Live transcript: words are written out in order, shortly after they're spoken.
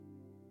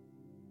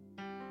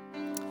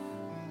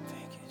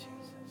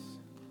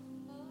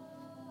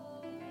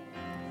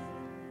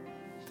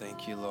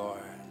Thank you, Lord.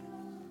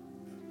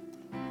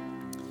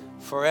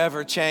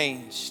 Forever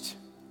changed.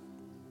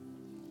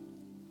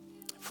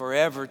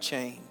 Forever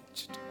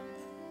changed.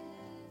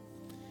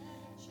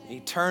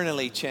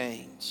 Eternally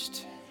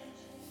changed.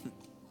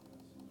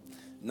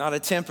 Not a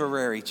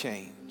temporary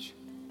change.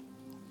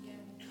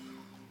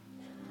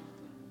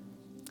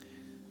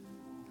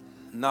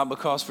 Not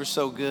because we're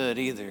so good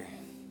either.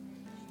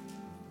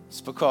 It's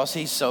because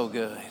He's so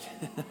good.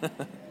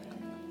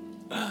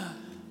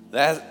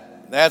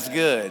 That's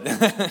good.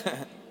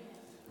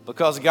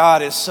 Because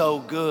God is so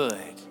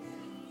good.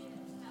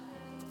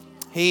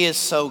 He is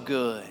so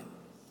good.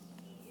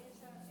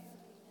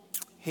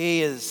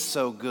 He is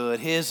so good.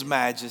 His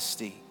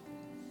majesty.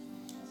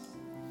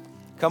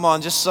 Come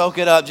on, just soak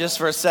it up just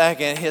for a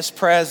second. His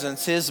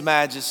presence, His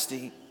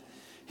majesty,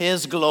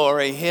 His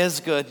glory,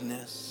 His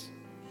goodness.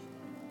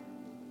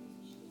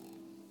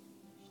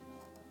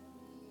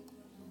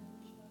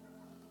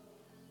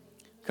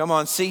 Come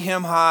on, see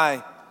Him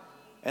high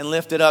and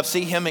lifted up.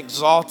 See Him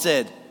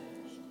exalted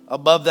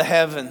above the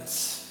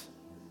heavens.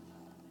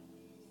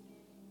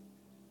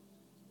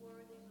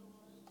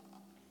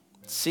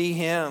 See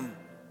Him.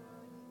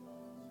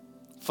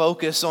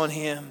 Focus on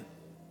Him.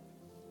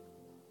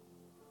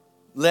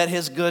 Let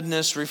His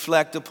goodness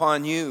reflect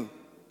upon you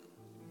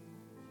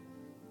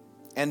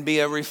and be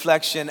a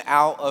reflection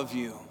out of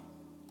you.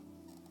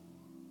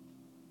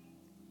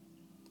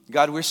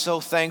 God, we're so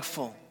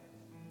thankful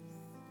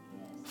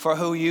for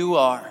who You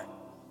are.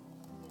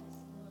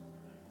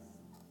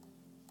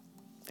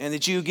 And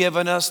that You've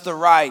given us the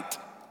right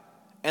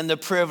and the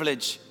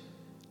privilege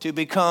to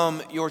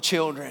become Your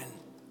children.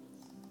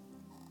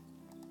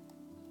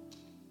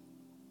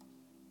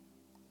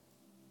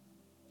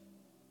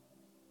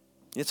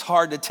 It's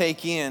hard to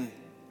take in.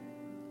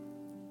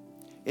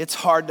 It's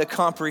hard to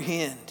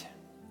comprehend.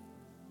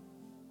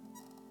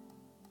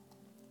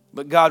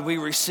 But God, we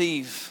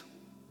receive.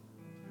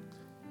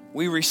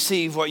 We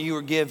receive what You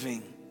are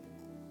giving.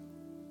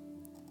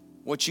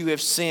 What You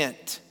have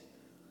sent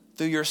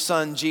through Your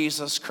Son,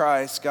 Jesus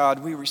Christ. God,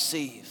 we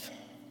receive.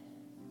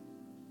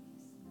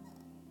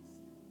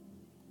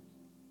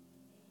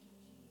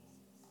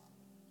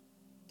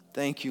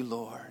 Thank You,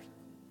 Lord.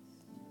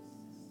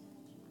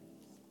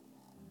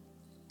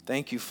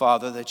 Thank You,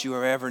 Father, that You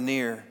are ever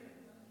near.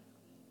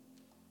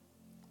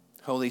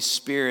 Holy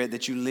Spirit,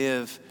 that You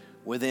live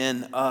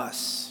within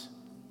us.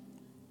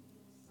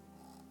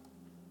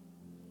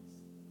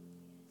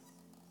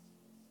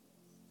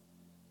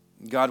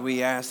 God,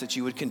 we ask that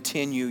You would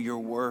continue Your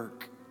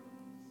work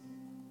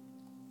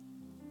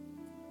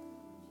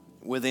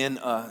within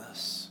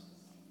us.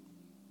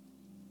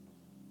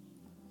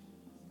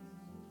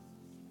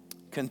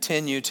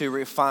 Continue to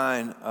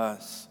refine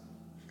us,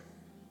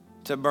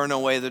 to burn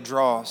away the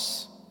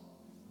dross.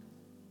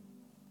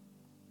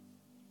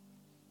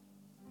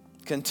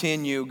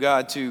 Continue,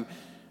 God, to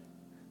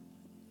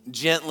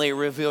gently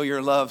reveal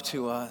Your love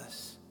to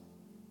us.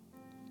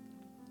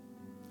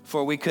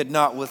 For we could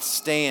not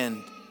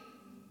withstand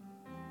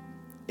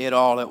it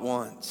all at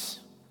once.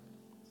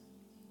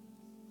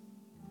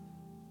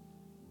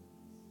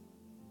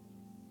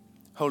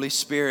 Holy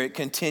Spirit,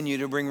 continue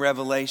to bring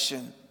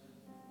revelation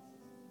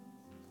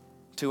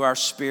to our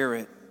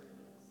spirit.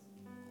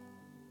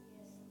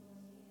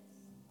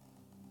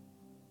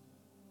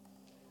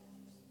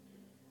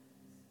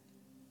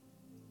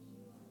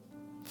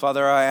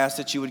 Father, I ask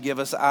that You would give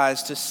us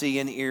eyes to see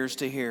and ears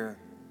to hear,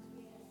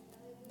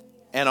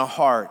 and a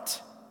heart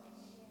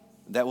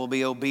that will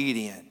be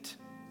obedient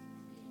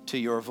to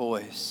Your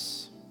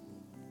voice.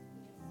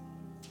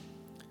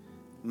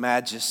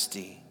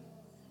 Majesty.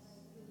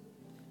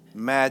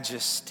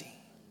 Majesty.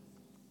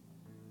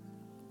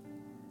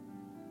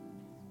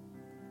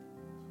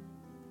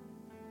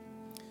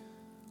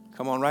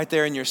 Come on, right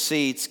there in your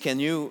seats. Can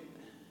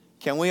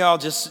we all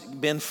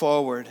just bend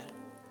forward?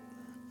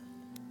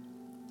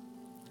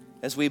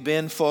 As we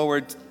bend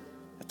forward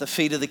at the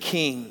feet of the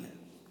King.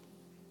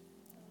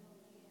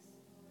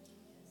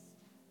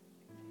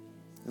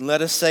 And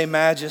let us say,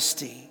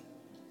 Majesty,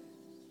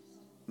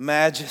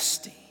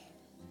 Majesty.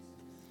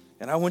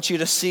 And I want you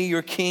to see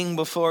your King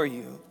before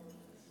you.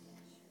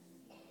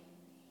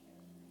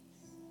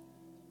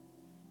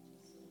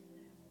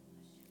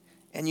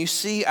 And you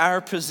see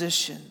our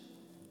position.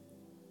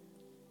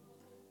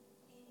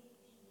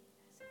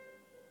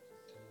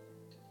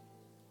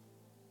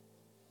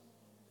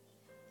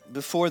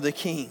 Before the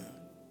King,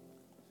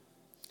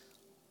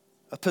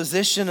 a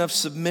position of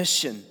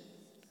submission,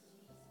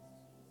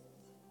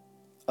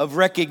 of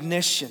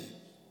recognition,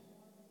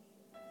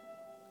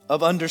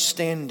 of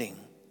understanding.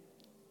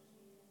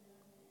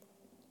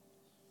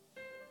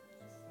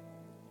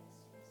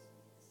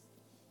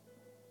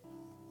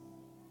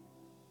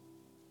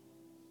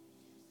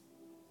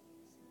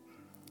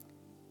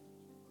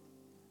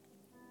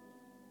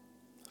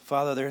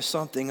 Father, there's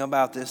something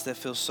about this that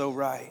feels so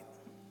right.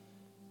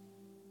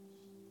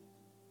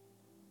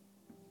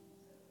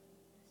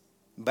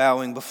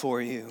 Bowing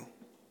before You.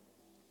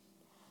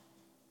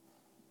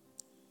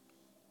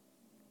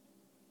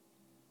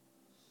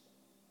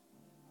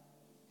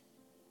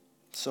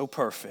 So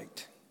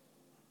perfect.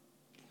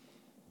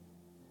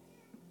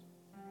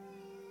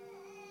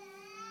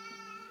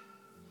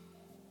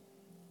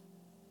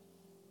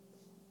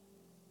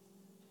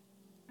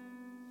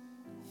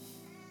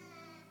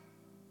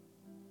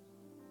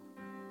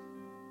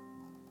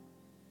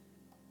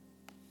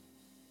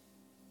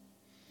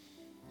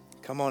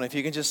 Come on, if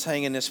you can just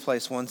hang in this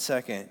place 1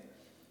 second.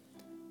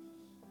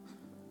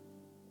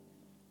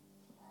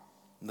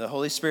 The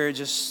Holy Spirit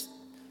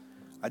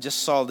I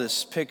just saw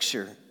this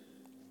picture.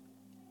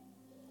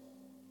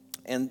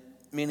 And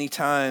many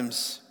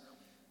times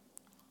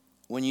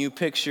when you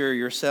picture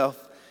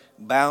yourself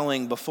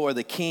bowing before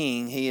the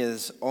King, he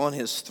is on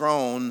his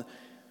throne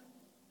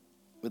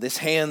with his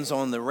hands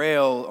on the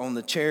rail, on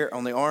the chair,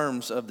 on the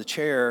arms of the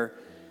chair,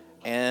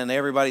 and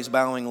everybody's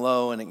bowing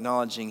low and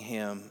acknowledging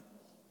him.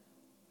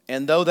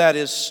 And though that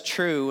is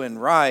true and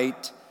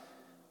right,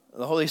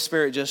 the Holy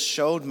Spirit just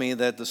showed me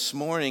that this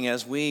morning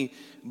as we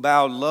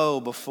bowed low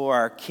before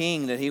our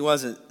King, that he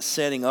wasn't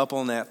sitting up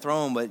on that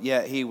throne, but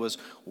yet he was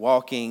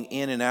walking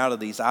in and out of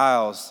these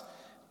aisles,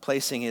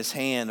 placing his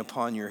hand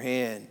upon your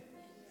head,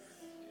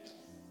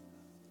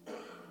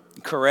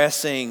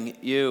 caressing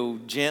you,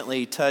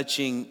 gently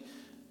touching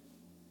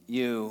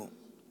you.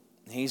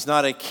 He's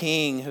not a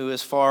king who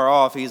is far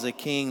off. He's a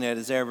king that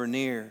is ever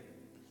near.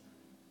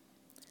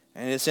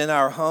 And it's in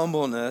our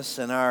humbleness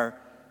and our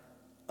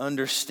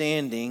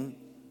understanding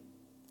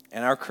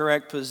and our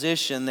correct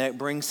position that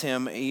brings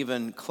him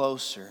even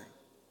closer.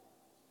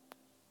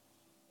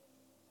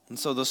 And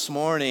so this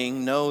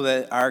morning, know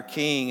that our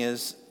King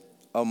is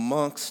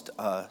amongst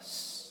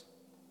us.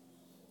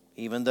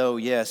 Even though,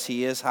 yes,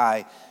 he is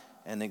high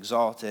and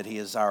exalted, he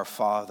is our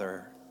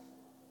Father.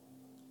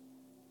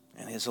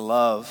 And his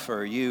love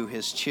for you,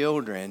 his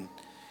children,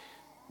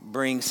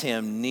 brings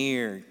him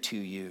near to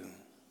you.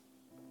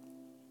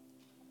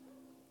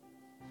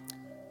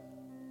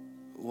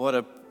 What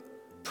a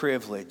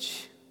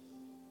privilege.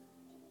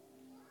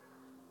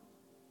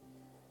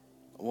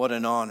 What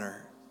an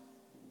honor.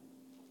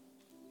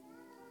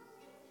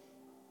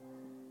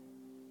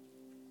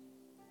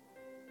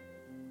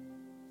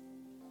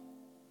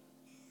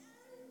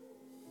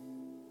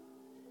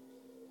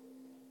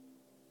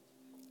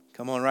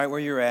 Come on, right where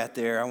you're at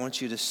there, I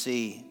want you to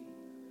see.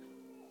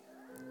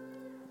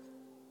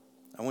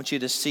 I want you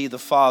to see the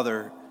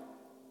Father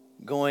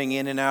going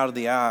in and out of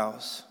the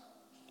aisles.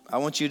 I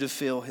want you to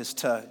feel his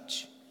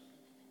touch.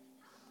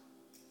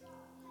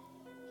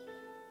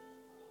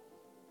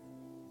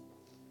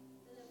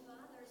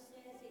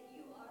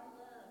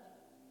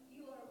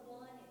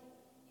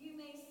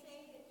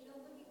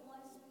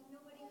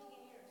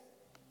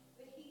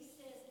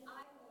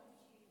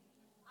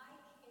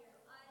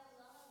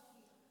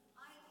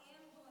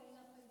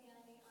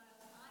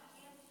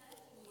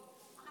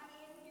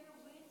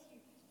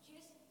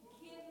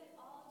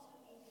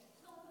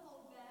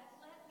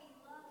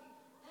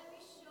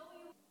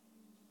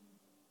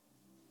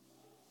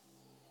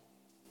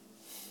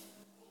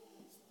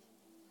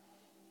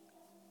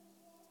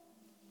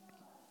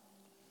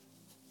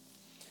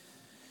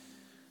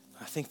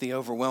 I think the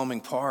overwhelming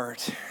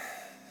part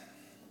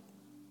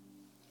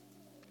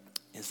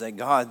is that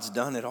God's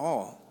done it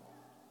all.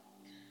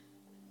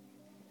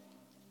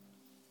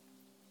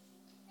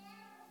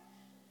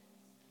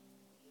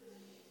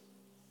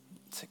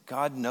 It's that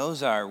God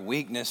knows our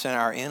weakness and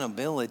our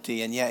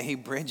inability, and yet he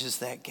bridges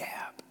that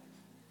gap.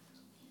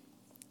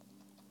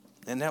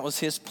 And that was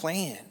his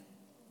plan.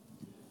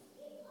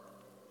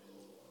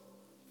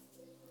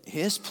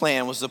 His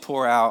plan was to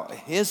pour out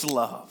his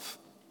love.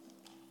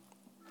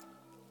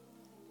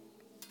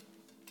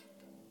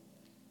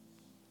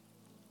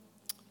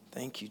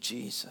 Thank you,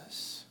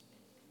 Jesus.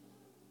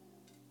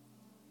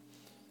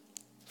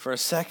 For a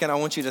second, I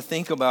want you to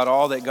think about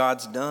all that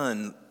God's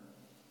done.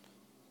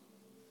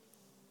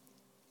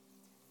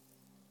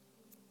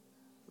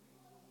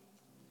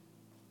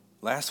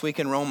 Last week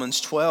in Romans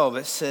 12,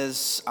 it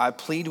says, I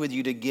plead with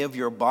you to give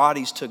your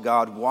bodies to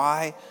God.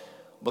 Why?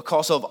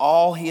 Because of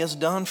all he has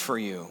done for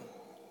you.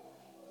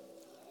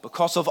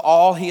 Because of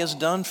all he has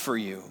done for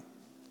you.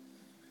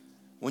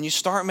 When you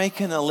start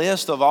making a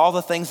list of all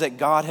the things that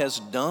God has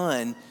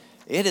done,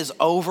 it is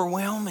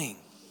overwhelming.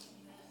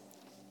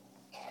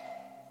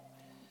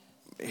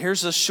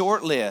 Here's a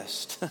short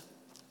list.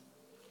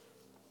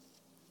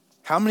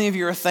 How many of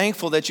you are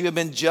thankful that you have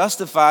been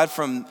justified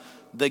from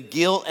the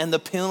guilt and the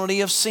penalty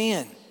of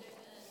sin?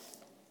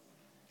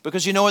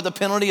 Because you know what the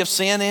penalty of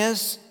sin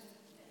is?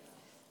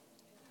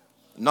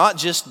 Not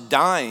just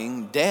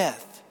dying,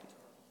 death.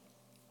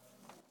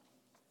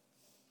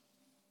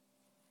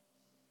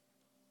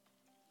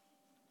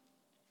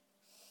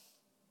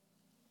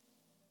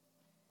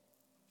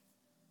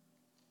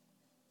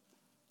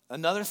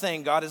 Another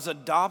thing, God has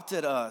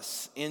adopted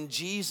us in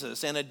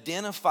Jesus and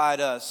identified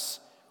us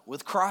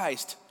with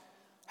Christ.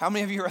 How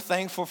many of you are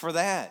thankful for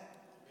that?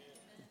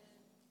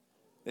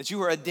 That you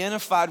were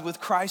identified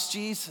with Christ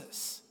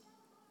Jesus.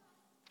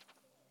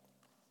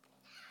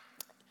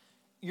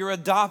 You're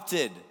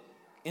adopted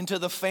into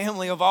the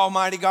family of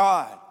Almighty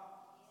God.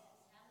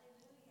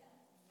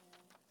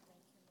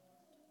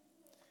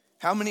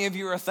 How many of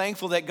you are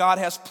thankful that God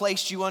has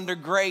placed you under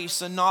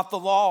grace and not the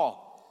law?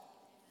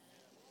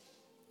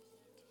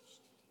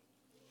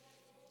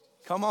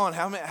 Come on,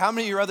 how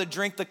many of you rather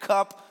drink the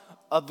cup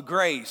of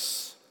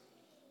grace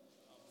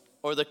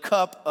or the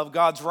cup of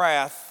God's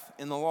wrath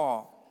in the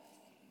law?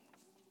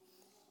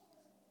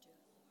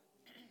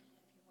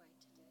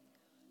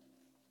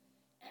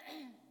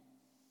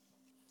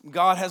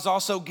 God has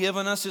also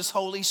given us His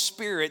Holy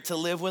Spirit to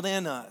live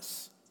within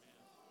us.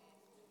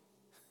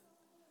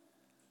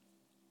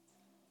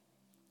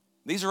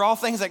 These are all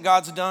things that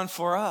God's done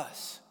for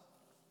us.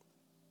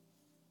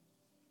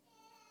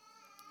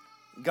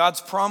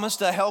 God's promised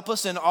to help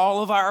us in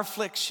all of our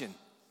affliction.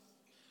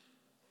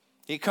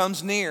 He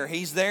comes near.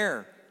 He's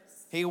there.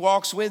 He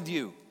walks with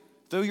you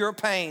through your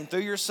pain, through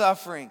your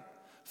suffering,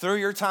 through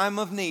your time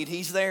of need.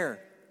 He's there.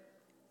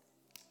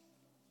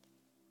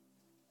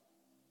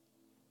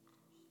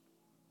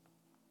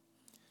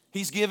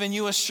 He's given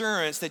you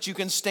assurance that you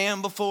can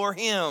stand before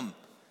Him,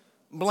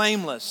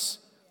 blameless,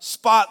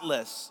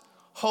 spotless,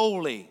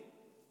 holy.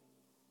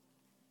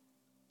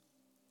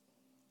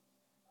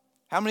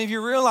 How many of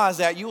you realize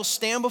that? You will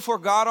stand before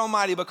God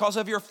Almighty because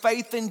of your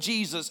faith in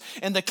Jesus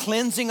and the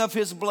cleansing of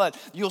His blood.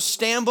 You'll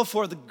stand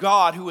before the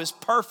God who is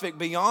perfect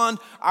beyond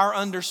our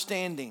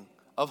understanding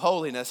of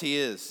holiness. He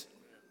is.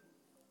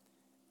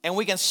 And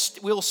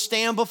we'll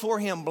stand before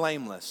Him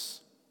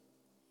blameless,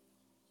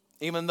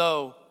 even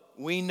though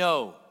we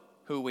know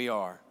who we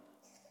are.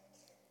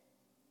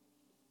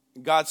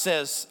 God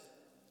says,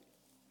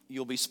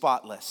 you'll be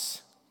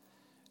spotless.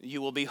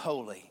 You will be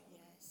holy.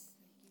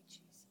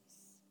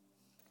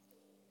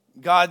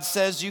 God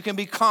says you can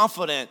be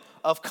confident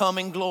of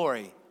coming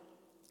glory.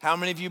 How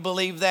many of you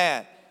believe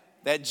that?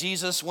 That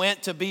Jesus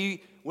went to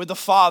be with the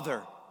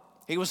Father.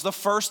 He was the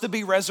first to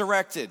be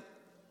resurrected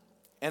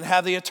and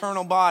have the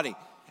eternal body.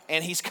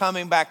 And He's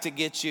coming back to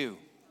get you.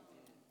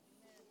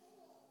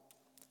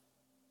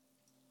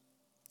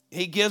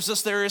 He gives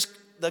us there is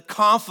the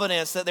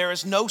confidence that there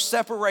is no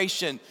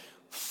separation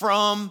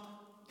from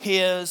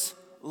His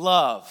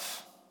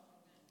love.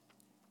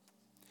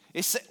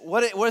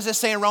 What does it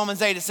say in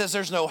Romans 8? It says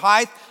there's no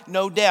height,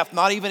 no depth,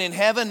 not even in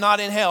heaven, not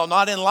in hell,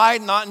 not in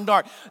light, not in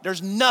dark.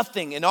 There's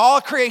nothing in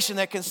all creation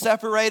that can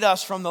separate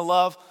us from the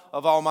love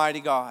of Almighty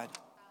God.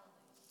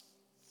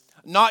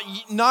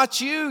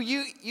 Not you.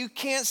 You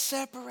can't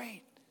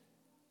separate.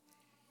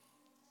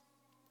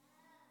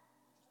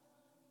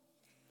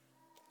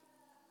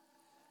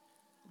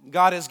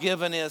 God has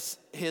given us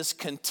His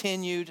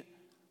continued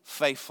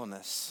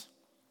faithfulness.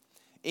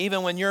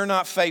 Even when you're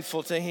not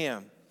faithful to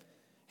Him,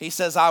 He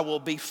says, I will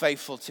be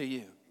faithful to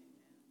you.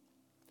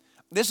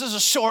 This is a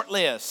short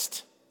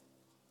list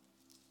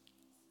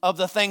of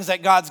the things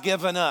that God's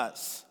given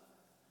us.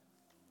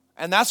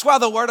 And that's why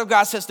the Word of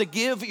God says to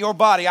give your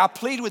body. I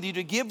plead with you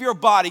to give your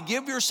body,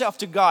 give yourself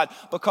to God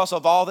because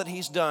of all that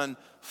He's done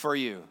for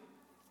you.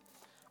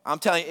 I'm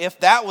telling you, if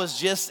that was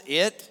just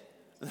it,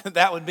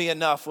 that would be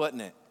enough,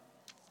 wouldn't it?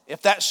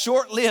 If that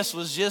short list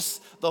was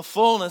just the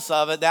fullness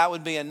of it, that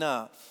would be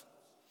enough.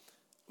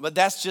 But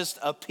that's just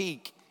a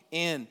peek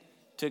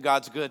into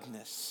God's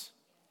goodness.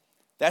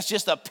 That's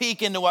just a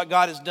peek into what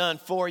God has done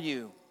for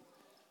you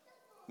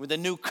with the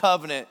new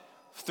covenant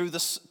through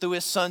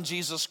His Son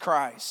Jesus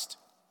Christ,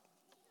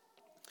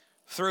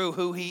 through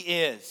who He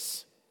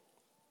is.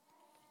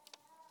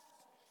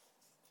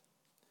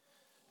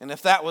 And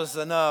if that was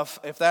enough,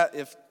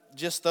 if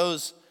just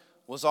those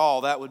was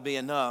all, that would be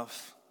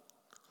enough.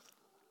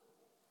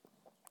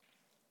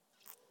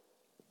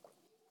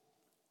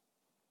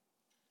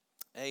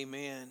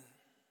 Amen.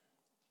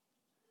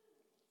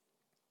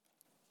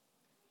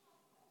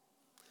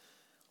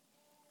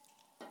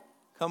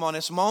 Come on,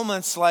 it's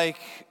moments like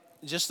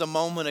just a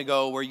moment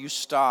ago where you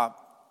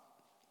stop,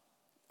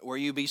 where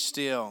you be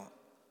still,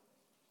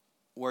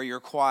 where you're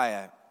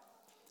quiet,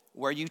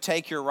 where you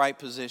take your right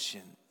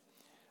position.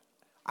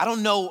 I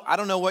don't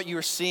know what you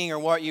were seeing or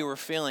what you were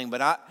feeling,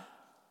 but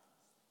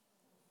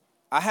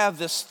I have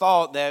this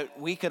thought that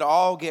we could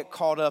all get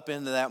caught up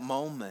into that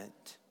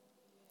moment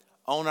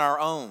on our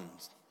own,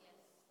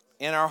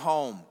 in our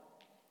home.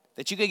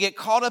 That you could get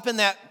caught up in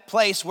that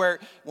place where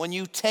when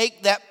you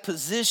take that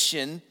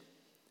position,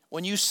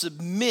 when you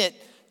submit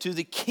to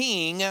the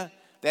King,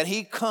 that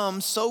He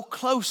comes so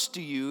close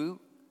to you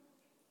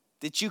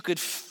that you could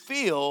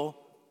feel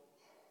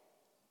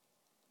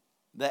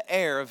the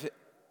air of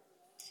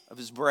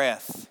His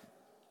breath.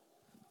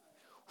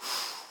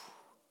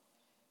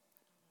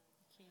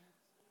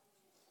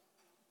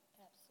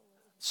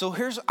 So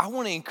I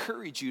want to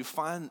encourage you to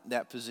find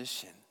that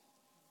position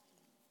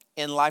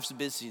in life's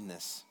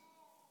busyness.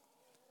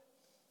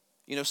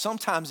 You know,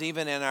 sometimes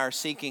even in our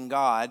seeking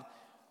God,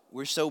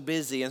 we're so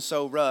busy and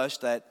so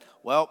rushed that,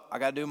 well, I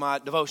got to do my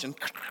devotion.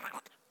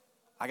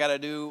 I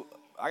got to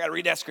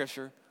read that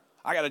scripture.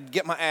 I got to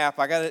get my app.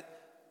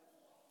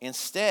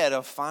 Instead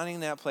of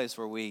finding that place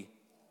where we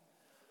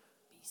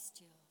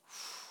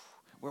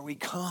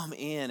come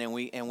in and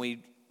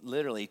we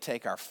literally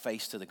take our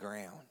face to the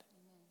ground.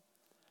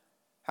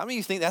 How many of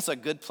you think that's a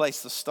good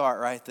place to start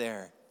right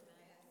there?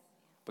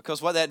 Because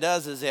what that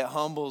does is it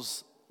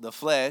humbles the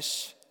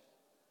flesh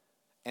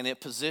and it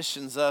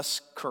positions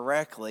us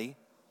correctly.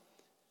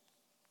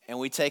 And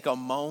we take a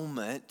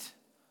moment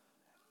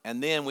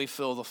and then we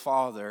feel the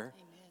Father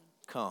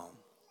come.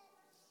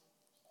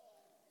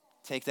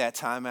 Take that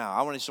time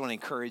out. I just want to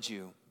encourage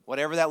you,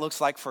 whatever that looks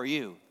like for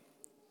you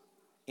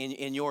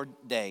in your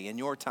day, in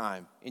your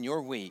time, in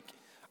your week,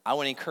 I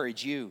want to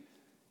encourage you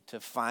to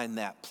find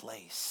that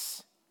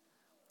place.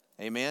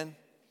 Amen?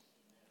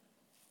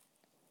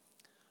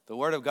 The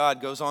Word of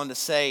God goes on to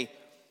say,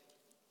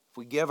 if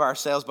we give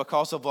ourselves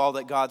because of all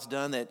that God's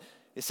done, that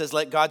it says,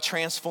 let God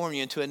transform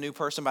you into a new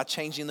person by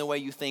changing the way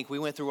you think. We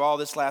went through all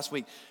this last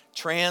week.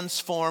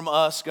 Transform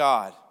us,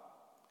 God.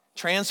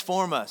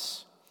 Transform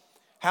us.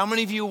 How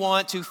many of you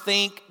want to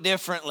think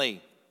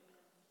differently?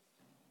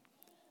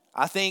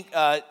 I think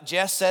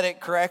Jess said it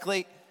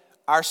correctly.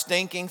 Our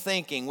stinking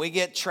thinking. We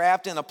get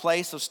trapped in a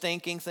place of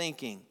stinking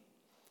thinking.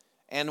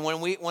 And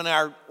when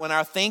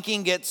our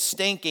thinking gets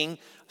stinking,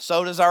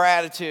 so does our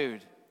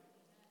attitude.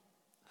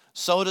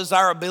 So does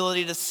our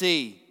ability to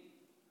see.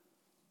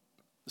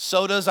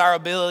 So does our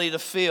ability to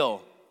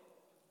feel.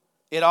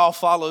 It all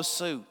follows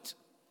suit.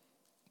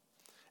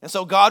 And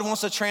so God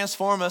wants to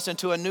transform us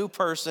into a new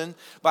person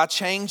by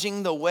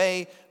changing the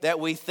way that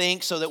we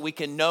think so that we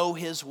can know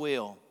His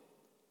will.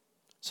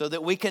 So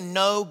that we can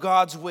know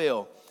God's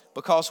will.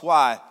 Because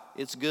why?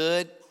 It's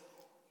good,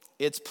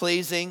 it's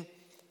pleasing,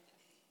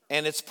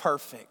 and it's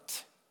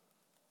perfect.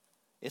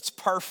 It's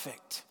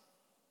perfect.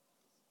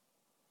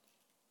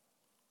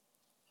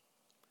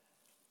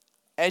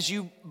 As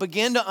you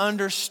begin to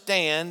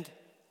understand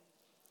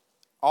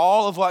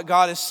all of what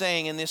God is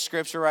saying in this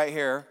scripture right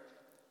here,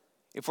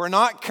 if we're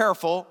not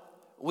careful,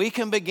 we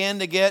can begin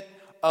to get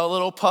a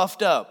little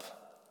puffed up.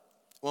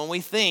 When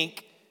we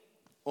think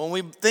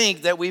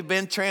that we've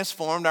been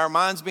transformed, our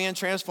mind's being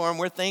transformed,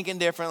 we're thinking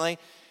differently.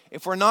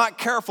 If we're not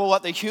careful,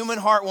 what the human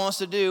heart wants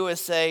to do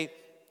is say,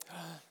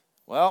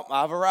 well,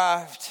 I've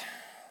arrived.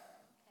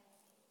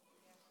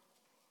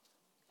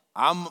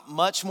 I'm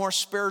much more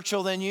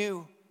spiritual than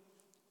you.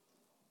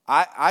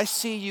 I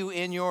see you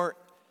in your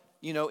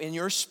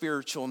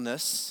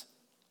spiritualness,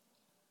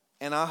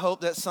 and I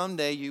hope that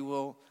someday you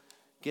will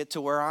get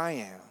to where I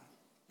am.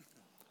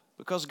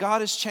 Because God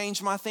has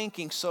changed my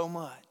thinking so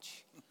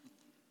much.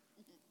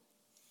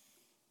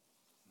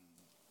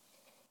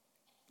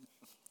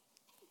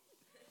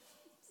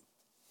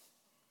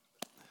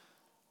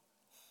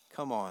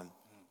 Come on.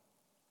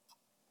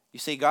 You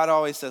see, God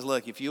always says,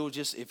 look, if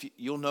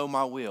you'll know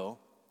my will,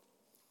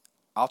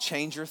 I'll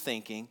change your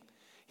thinking.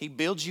 He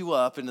builds you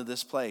up into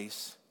this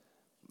place,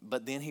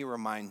 but then He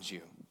reminds you.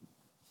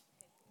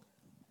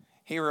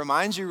 He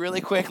reminds you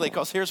really quickly,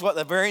 because here's what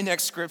the very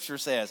next scripture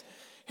says.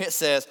 It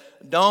says,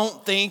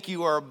 don't think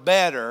you are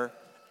better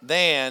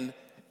than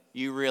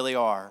you really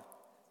are.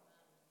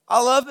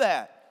 I love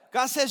that.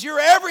 God says you're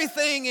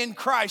everything in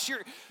Christ.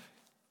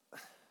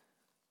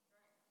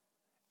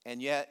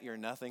 And yet you're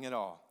nothing at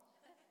all.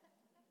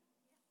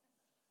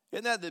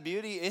 Isn't that the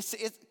beauty? It's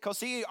because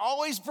He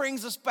always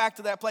brings us back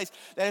to that place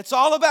that it's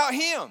all about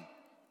Him.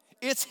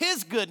 It's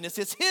His goodness.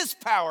 It's His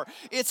power.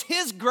 It's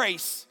His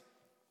grace.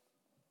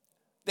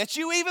 That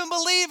you even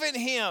believe in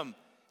Him.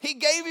 He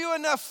gave you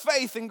enough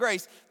faith and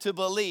grace to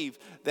believe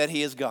that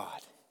He is God.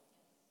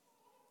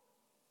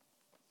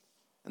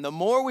 And the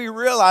more we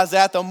realize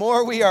that, the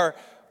more we are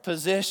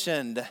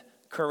positioned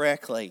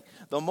correctly.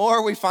 The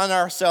more we find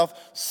ourselves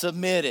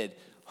submitted,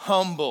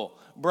 humble,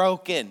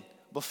 broken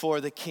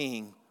before the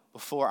King,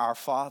 before our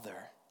Father.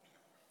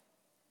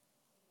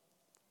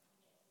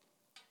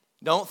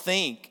 Don't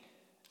think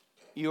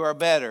you are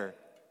better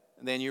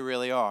than you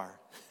really are.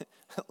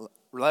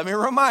 Let me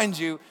remind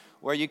you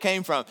where you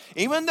came from.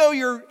 Even though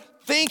your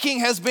thinking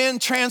has been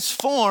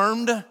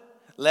transformed,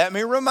 let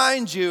me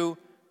remind you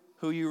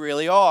who you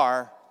really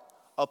are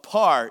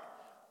apart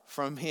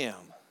from Him.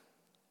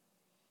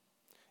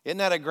 Isn't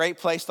that a great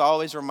place to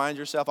always remind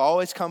yourself?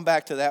 Always come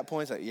back to that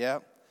point. Like, yeah.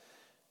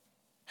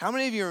 How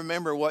many of you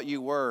remember what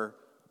you were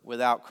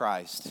without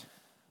Christ?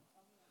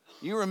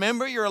 You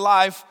remember your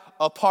life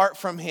apart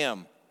from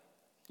Him.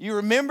 You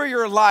remember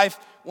your life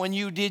when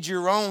you did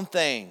your own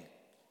thing.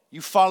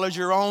 You followed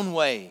your own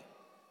way.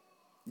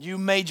 You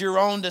made your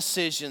own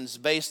decisions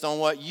based on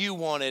what you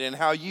wanted and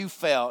how you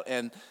felt.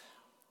 And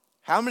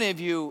how many of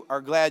you are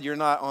glad you're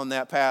not on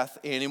that path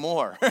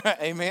anymore?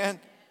 Amen?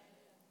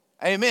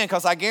 Amen.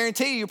 Because I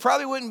guarantee you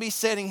probably wouldn't be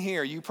sitting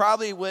here. You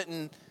probably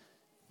wouldn't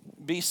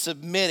be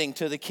submitting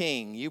to the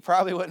King. You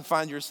probably wouldn't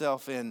find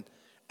yourself in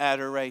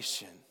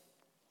adoration.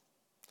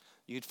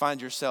 You'd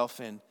find yourself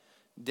in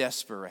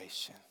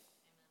desperation.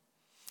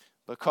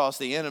 Because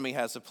the enemy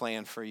has a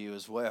plan for you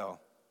as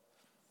well.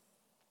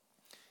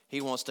 He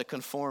wants to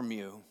conform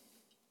you.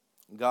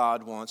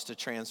 God wants to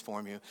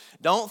transform you.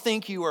 Don't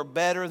think you are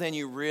better than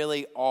you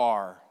really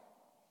are.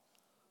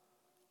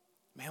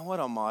 Man,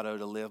 what a motto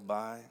to live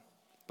by.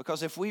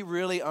 Because if we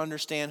really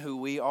understand who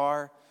we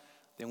are,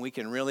 then we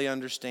can really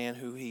understand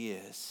who He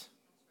is.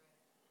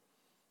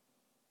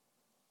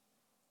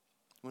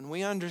 When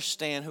we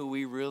understand who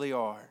we really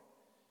are,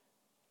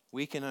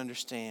 we can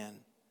understand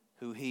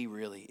who He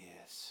really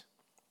is.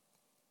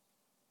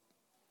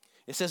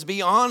 It says,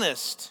 be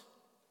honest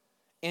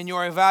in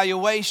your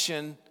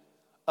evaluation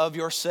of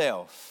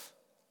yourself.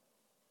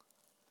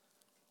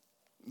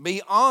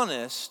 Be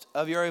honest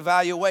of your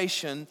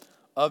evaluation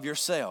of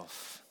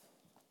yourself.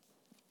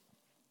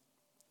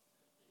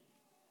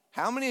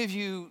 How many of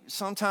you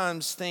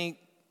sometimes think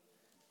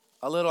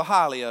a little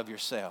highly of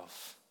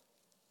yourself?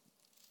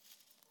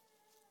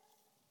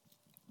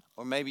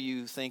 Or maybe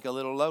you think a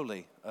little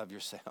lowly of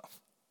yourself.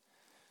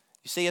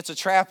 You see, it's a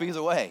trap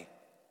either way.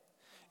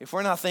 If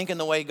we're not thinking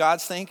the way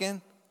God's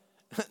thinking,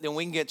 then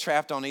we can get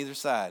trapped on either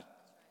side.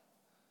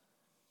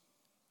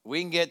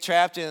 We can get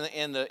trapped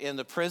in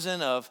the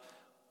prison of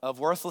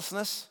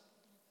worthlessness,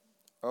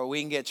 or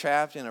we can get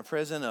trapped in a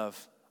prison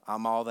of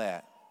I'm all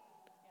that,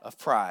 of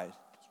pride,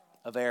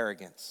 of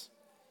arrogance,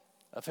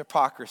 of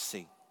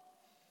hypocrisy.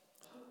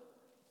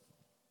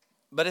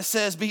 But it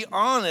says, be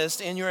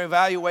honest in your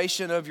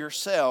evaluation of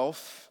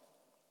yourself,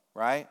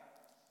 right?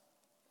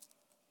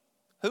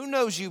 Who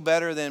knows you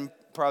better than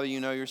probably you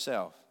know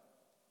yourself?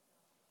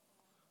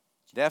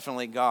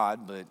 Definitely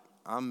God, but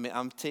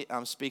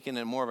I'm speaking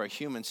in more of a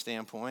human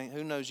standpoint.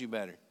 Who knows you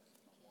better?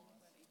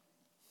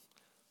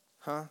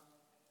 Huh?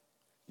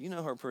 You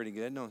know her pretty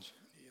good, don't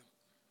you?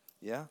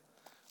 Yeah?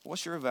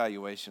 What's your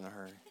evaluation of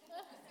her?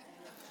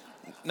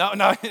 No.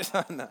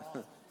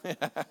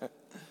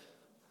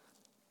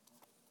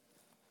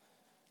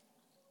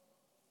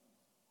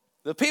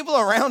 The people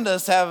around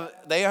us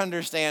they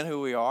understand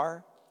who we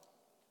are.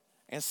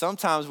 And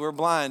sometimes we're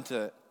blind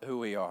to who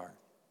we are.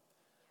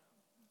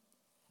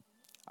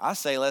 I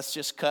say let's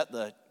just cut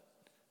the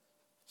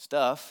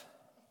stuff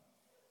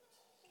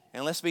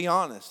and let's be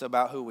honest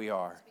about who we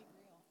are.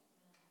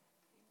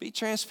 Be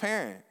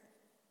transparent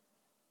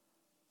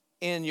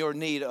in your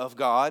need of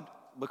God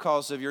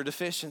because of your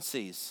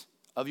deficiencies,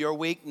 of your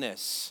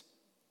weakness.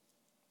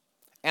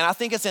 And I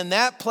think it's in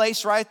that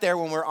place right there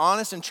when we're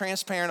honest and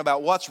transparent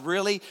about what's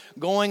really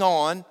going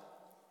on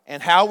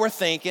and how we're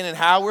thinking and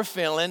how we're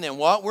feeling and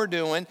what we're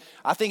doing.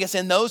 I think it's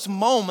in those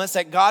moments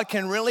that God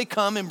can really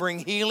come and bring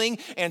healing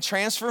and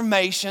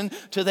transformation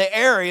to the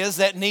areas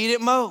that need it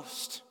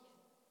most.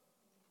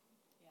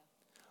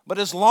 But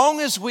as long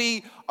as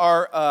we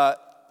are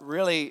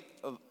really,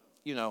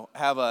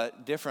 have a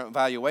different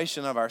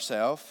valuation of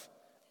ourselves,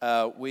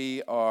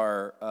 we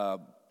are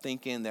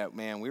thinking that,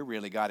 man, we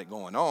really got it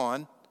going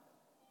on.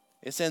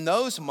 It's in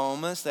those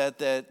moments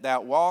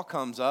that wall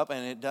comes up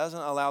and it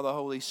doesn't allow the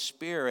Holy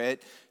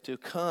Spirit to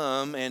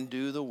come and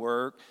do the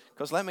work.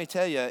 Because let me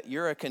tell you,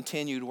 you're a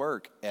continued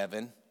work,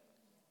 Evan.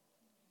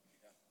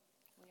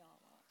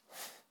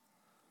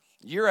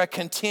 You're a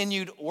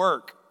continued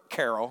work,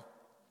 Carol.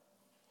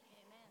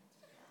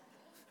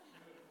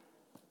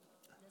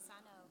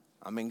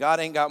 I mean,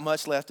 God ain't got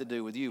much left to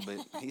do with you, but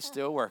He's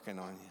still working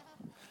on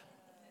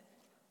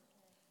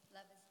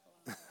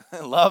you.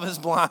 Love is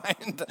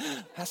blind.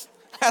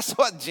 That's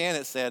what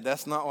Janet said.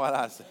 That's not what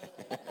I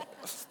said.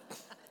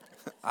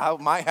 I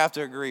might have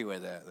to agree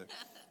with that.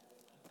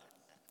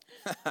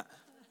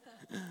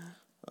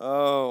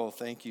 Oh,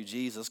 thank you,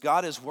 Jesus.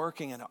 God is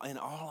working in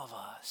all of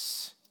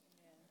us.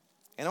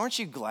 And aren't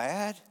you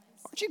glad?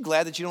 Aren't you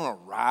glad that you don't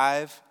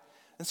arrive?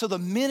 And so the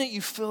minute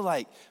you feel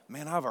like,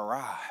 man, I've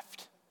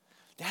arrived,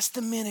 that's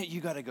the minute you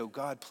got to go,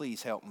 God,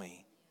 please help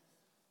me.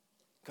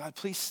 God,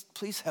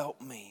 please help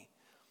me.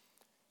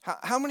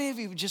 How many of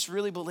you just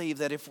really believe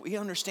that if we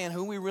understand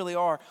who we really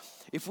are,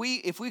 if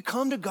we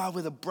come to God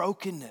with a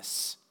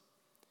brokenness,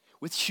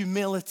 with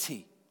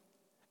humility,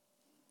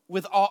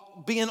 with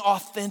being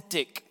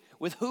authentic,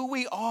 with who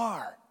we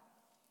are,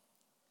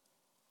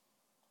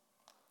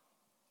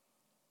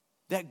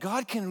 that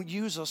God can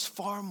use us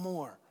far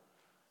more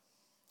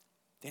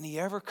than He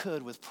ever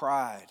could with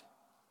pride,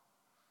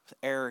 with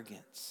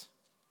arrogance,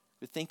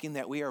 with thinking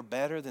that we are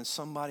better than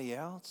somebody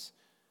else.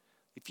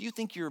 If you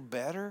think you're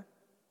better,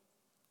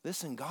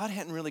 listen, God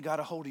hadn't really got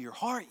a hold of your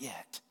heart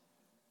yet.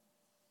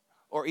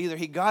 Or either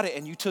He got it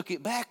and you took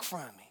it back from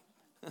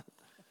Him.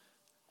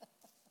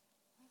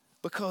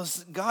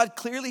 Because God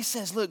clearly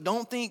says, look,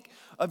 don't think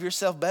of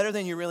yourself better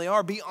than you really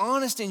are. Be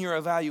honest in your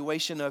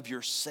evaluation of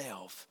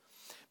yourself.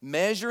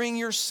 Measuring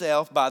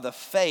yourself by the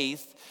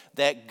faith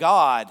that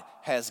God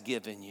has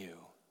given you.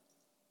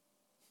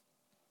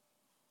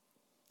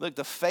 Look,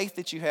 the faith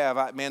that you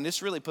have,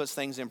 this really puts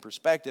things in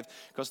perspective,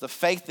 because the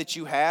faith that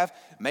you have,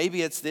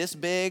 maybe it's this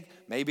big,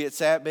 maybe it's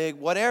that big,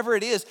 whatever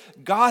it is,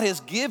 God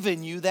has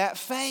given you that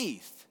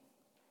faith.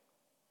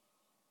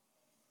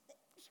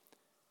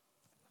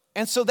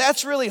 And so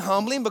that's really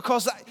humbling,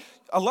 because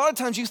a lot of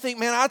times you think,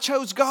 man, I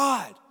chose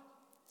God.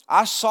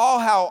 I saw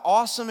how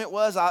awesome it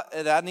was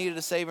that I needed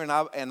a Savior,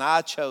 and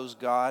I chose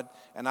God,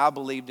 and I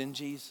believed in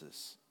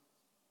Jesus.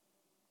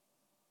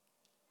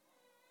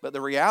 But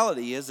the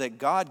reality is that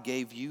God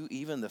gave you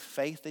even the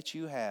faith that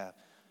you have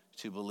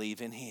to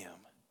believe in Him.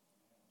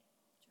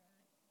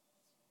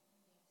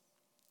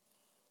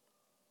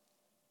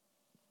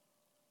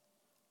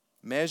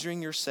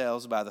 Measuring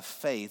yourselves by the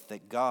faith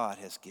that God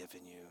has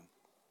given you.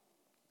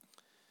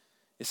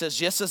 It says,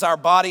 just as our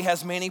body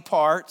has many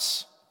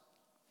parts,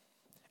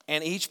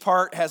 and each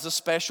part has a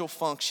special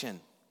function.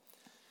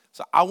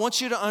 So I want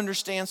you to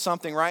understand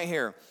something right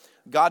here.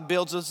 God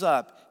builds us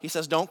up. He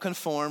says, don't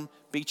conform,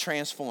 be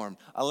transformed.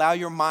 Allow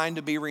your mind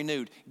to be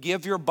renewed.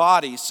 Give your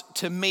bodies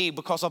to me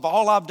because of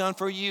all I've done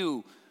for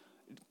you.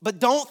 But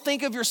don't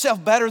think of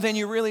yourself better than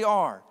you really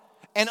are.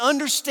 And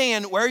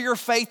understand where your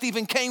faith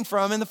even came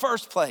from in the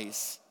first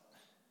place.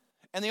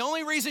 And the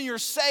only reason you're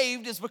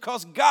saved is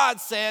because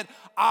God said,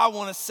 I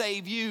want to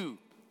save you.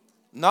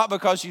 Not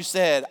because you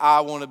said,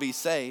 I want to be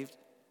saved.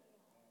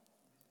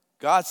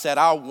 God said,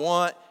 I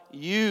want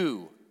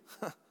you.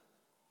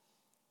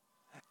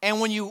 And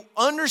when you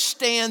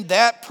understand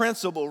that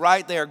principle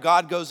right there,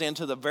 God goes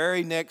into the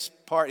very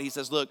next part. He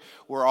says, look,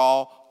 we're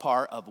all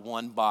part of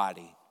one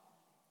body.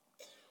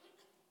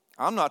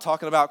 I'm not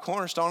talking about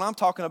Cornerstone. I'm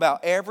talking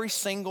about every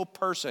single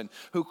person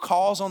who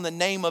calls on the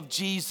name of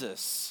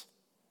Jesus,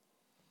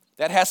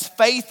 that has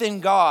faith in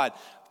God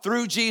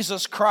through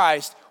Jesus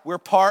Christ. We're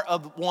part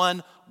of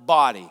one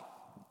body.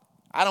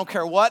 I don't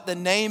care what the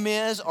name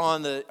is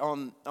on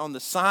the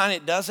sign.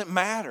 It doesn't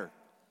matter.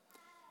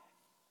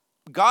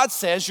 God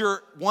says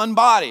you're one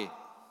body.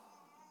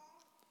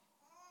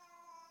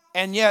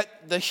 And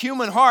yet the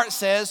human heart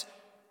says,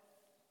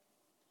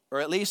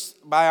 or at least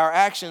by our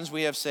actions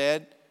we have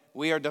said,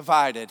 we are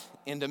divided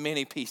into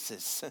many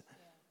pieces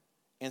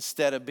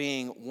instead of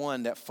being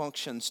one that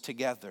functions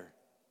together.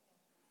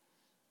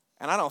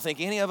 And I don't think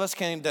any of us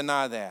can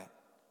deny that.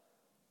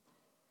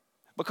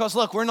 Because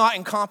look, we're not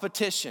in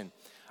competition.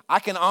 I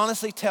can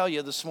honestly tell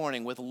you this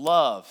morning with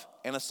love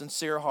and a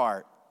sincere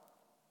heart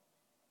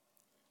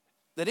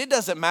that it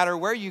doesn't matter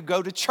where you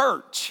go to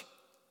church.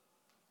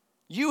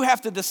 You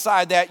have to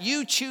decide that.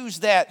 You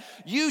choose that.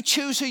 You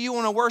choose who you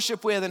want to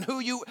worship with and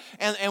who you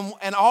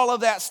and all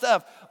of that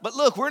stuff. But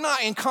look, we're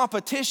not in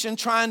competition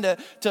trying to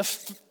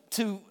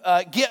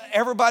get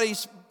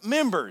everybody's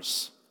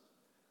members.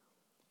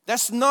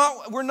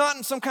 We're not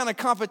in some kind of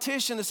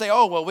competition to say,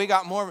 oh, well, we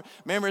got more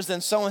members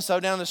than so-and-so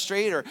down the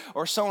street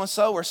or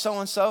so-and-so or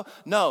so-and-so.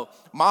 No,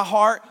 my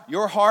heart,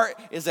 your heart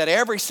is that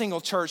every single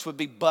church would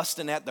be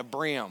busting at the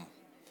brim.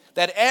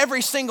 That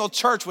every single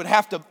church would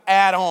have to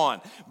add on,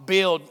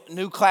 build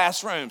new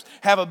classrooms,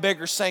 have a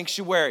bigger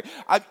sanctuary.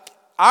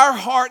 Our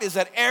heart is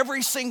that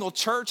every single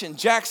church in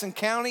Jackson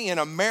County, in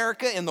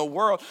America, in the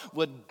world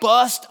would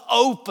bust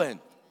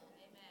open.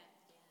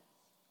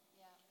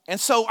 And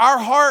so our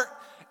heart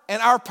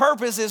and our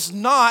purpose is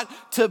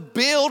not to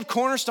build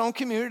Cornerstone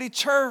Community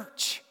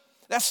Church.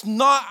 That's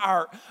not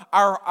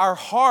our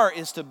heart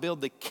is to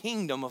build the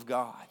kingdom of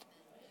God.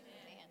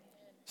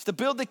 It's to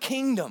build the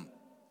kingdom.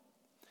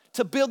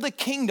 To build the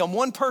kingdom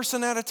one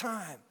person at a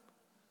time.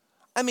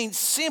 I mean,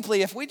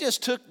 simply, if we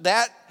just took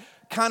that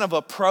kind of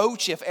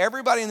approach, if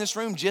everybody in this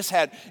room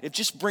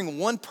just bring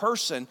one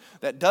person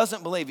that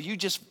doesn't believe,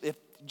 if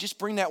just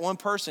bring that one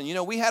person. You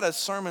know, we had a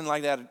sermon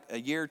like that a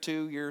year or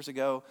 2 years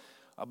ago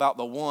about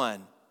the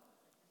one.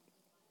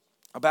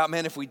 About,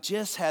 man, if we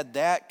just had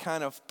that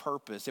kind of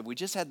purpose, if we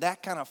just had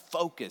that kind of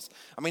focus.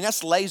 I mean,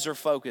 that's laser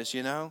focus,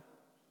 you know.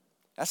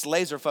 That's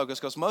laser focus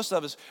because most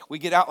of us, we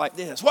get out like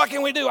this. What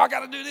can we do? I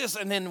got to do this.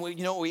 And then,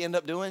 you know what we end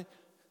up doing?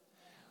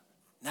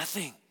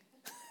 Nothing.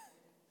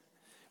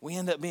 We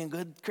end up being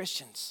good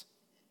Christians.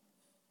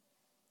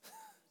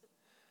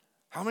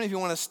 How many of you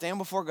want to stand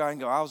before God and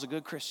go, I was a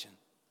good Christian?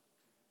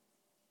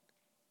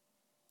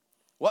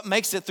 What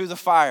makes it through the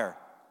fire?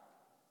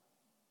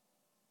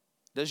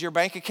 Does your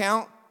bank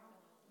account?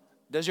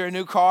 Does your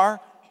new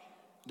car?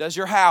 Does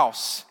your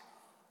house?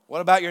 What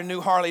about your new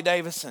Harley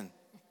Davidson?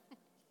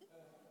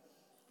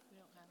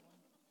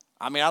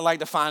 I mean, I'd like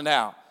to find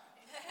out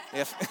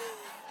if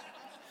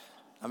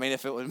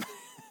it would.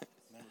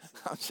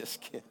 I'm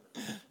just kidding.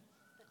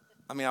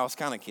 I mean, I was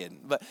kind of kidding.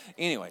 But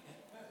anyway,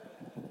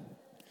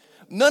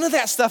 none of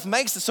that stuff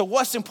makes it. So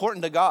what's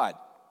important to God?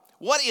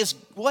 What is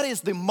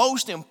the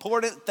most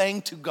important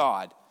thing to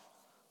God?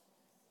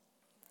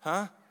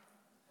 Huh?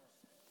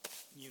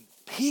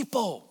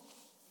 People.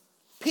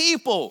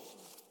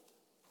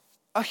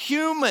 A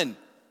human.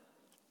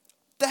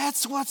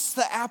 That's what's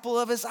the apple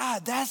of his eye.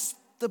 That's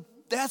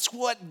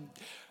what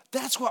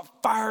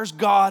fires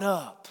God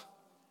up.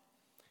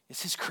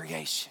 It's his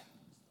creation.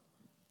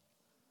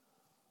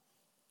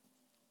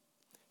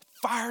 It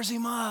fires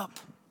him up.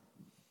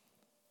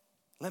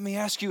 Let me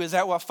ask you, is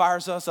that what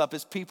fires us up?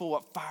 Is people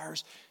what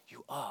fires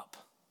you up?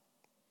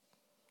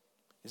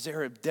 Is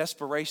there a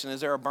desperation? Is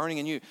there a burning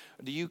in you?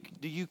 Do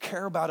you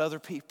care about other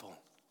people?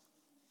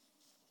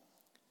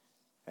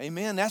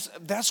 Amen.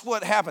 That's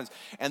what happens.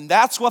 And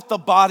that's what the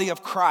body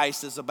of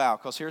Christ is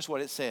about. Because here's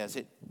what it says.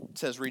 It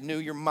says, renew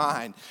your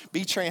mind.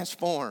 Be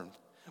transformed.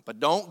 But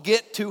don't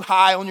get too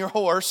high on your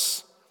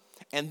horse.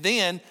 And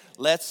then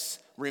let's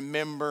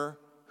remember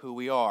who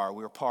we are.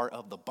 We're part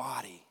of the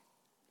body.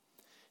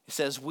 It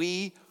says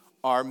we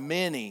are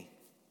many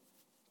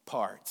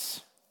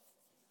parts.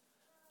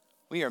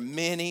 We are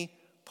many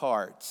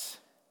parts.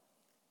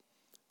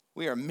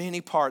 We are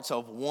many parts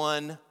of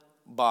one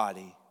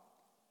body.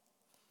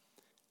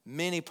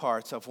 Many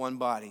parts of one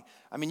body.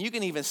 I mean, you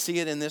can even see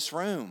it in this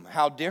room,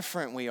 how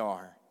different we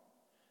are.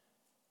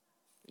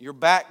 Your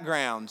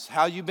backgrounds,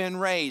 how you've been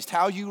raised,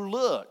 how you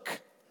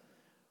look,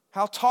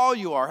 how tall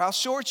you are, how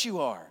short you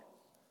are.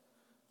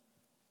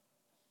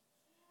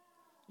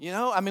 You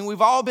know, I mean,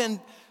 we've all been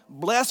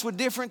blessed with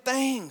different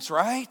things,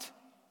 right?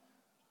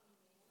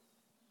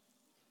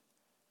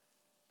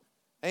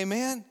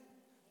 Amen?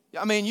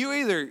 I mean,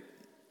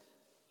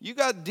 you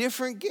got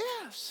different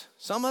gifts.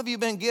 Some of you have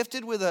been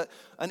gifted with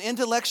an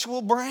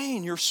intellectual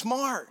brain. You're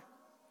smart.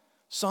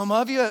 Some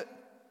of you...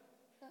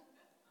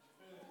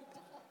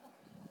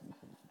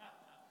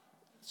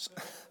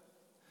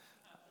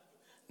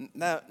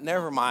 No,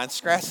 never mind.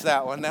 Scratch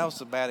that one. That was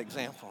a bad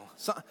example.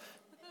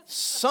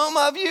 Some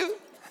of you,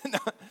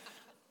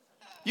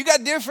 you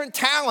got different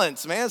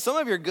talents, man. Some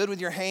of you are good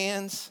with your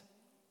hands.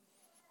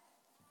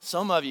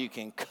 Some of you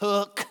can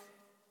cook.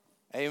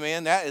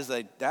 Amen.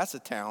 That's a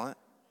talent.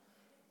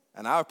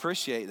 And I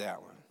appreciate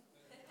that one.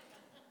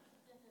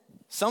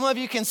 Some of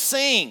you can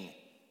sing.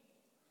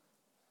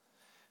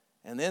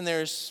 And then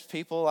there's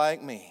people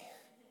like me.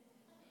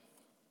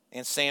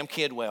 And Sam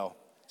Kidwell.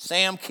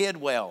 Sam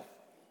Kidwell.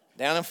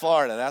 Down in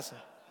Florida.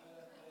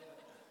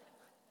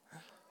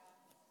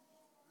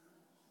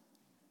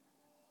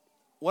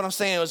 What I'm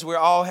saying is we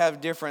all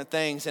have different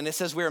things. And it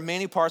says we are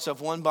many parts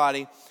of one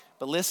body.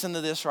 But listen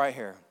to this right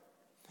here.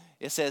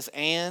 It says,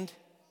 and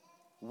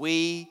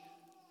we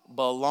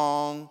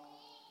belong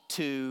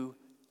to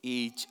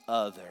each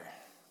other.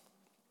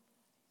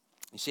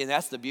 You see,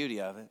 that's the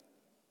beauty of it.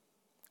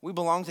 We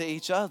belong to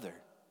each other.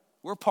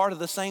 We're part of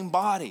the same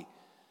body.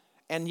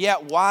 And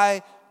yet,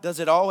 why does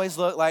it always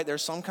look like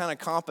there's some kind of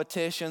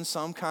competition,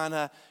 some kind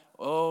of,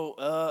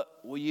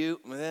 will you,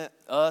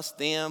 us,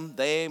 them,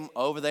 them,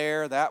 over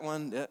there, that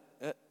one?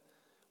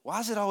 Why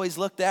does it always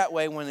look that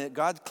way when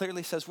God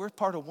clearly says we're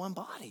part of one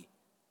body?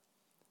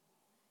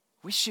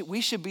 We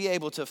should be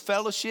able to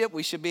fellowship.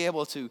 We should be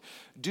able to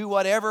do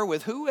whatever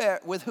with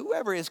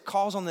whoever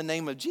calls on the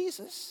name of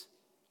Jesus.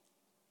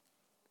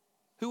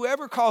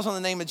 Whoever calls on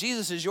the name of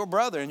Jesus is your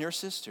brother and your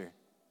sister.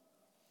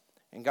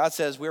 And God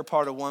says we're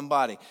part of one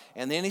body.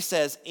 And then he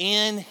says,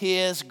 in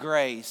his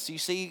grace. You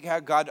see how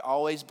God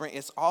always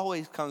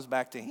always comes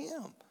back to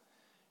him.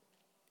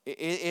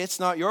 It's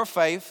not your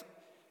faith.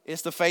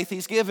 It's the faith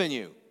he's given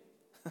you.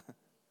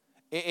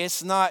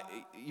 It's not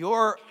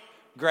your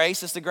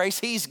grace. It's the grace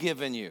he's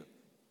given you.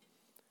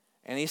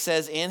 And he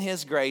says, in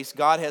his grace,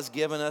 God has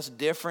given us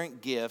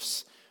different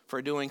gifts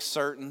for doing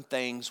certain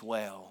things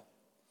well.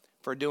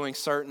 For doing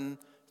certain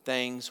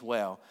things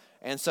well.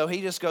 And so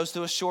he just goes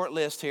through a short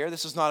list here.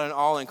 This is not an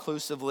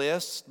all-inclusive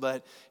list,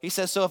 but he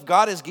says, so if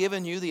God has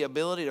given you the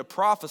ability to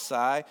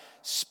prophesy,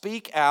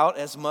 speak out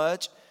with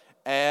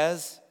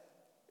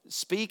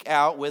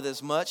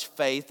as much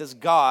faith as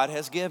God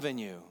has given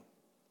you.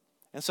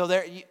 And so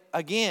there,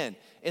 again,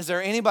 is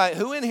there anybody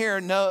who in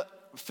here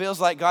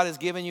feels like God has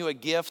given you a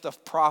gift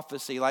of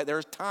prophecy? Like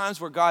there's times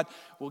where God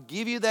will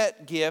give you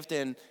that gift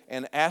and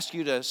ask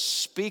you to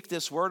speak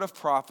this word of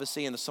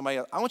prophecy into somebody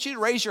else. I want you to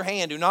raise your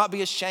hand. Do not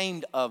be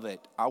ashamed of it.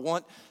 I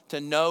want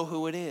to know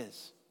who it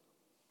is.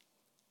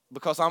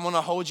 Because I'm going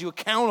to hold you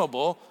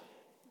accountable.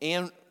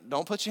 And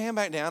don't put your hand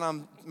back down.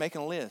 I'm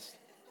making a list.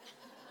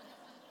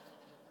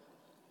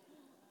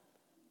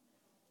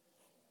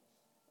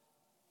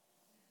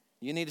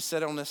 You need to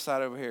sit on this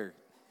side over here.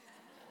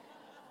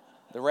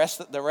 The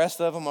rest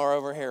of them are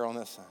over here on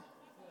this side.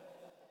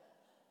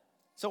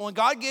 So when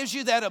God gives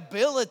you that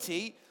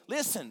ability,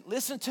 listen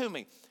to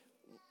me.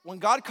 When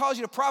God calls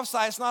you to prophesy,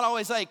 it's not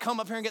always, hey, come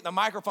up here and get the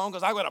microphone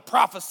because I'm going to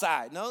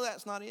prophesy. No,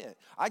 that's not it.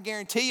 I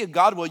guarantee you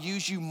God will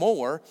use you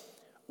more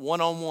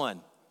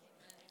one-on-one.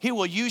 He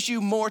will use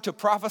you more to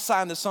prophesy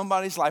into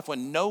somebody's life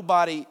when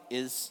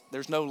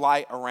there's no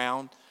light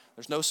around,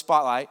 there's no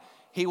spotlight.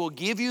 He will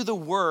give you the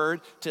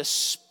word to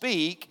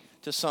speak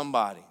to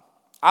somebody.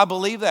 I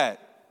believe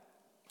that.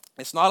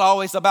 It's not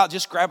always about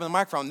just grabbing the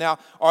microphone. Now,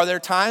 are there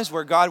times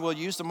where God will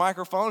use the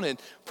microphone and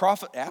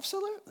prophet?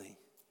 Absolutely.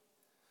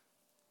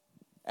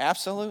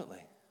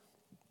 Absolutely.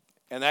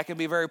 And that can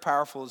be very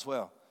powerful as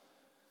well.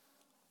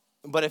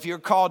 But if you're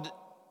called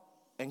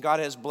and God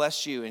has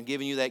blessed you and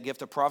given you that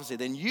gift of prophecy,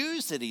 then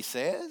use it, he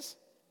says.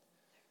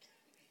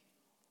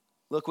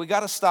 Look, we got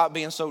to stop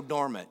being so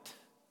dormant.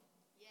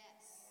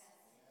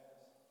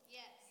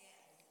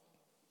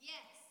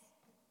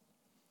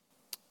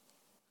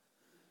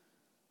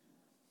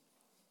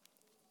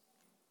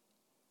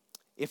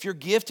 If your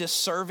gift is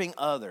serving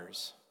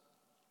others,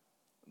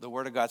 the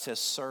Word of God says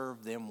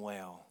serve them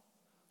well.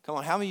 Come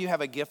on, how many of you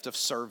have a gift of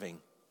serving?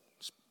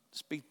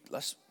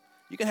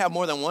 You can have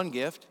more than one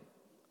gift.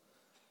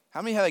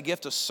 How many have a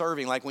gift of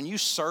serving? Like when you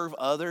serve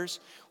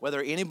others,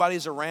 whether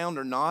anybody's around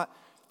or not,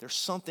 there's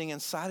something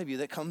inside of you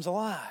that comes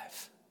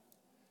alive.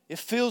 It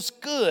feels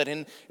good,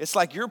 and it's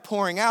like you're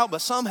pouring out,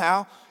 but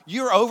somehow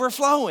you're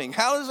overflowing.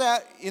 How does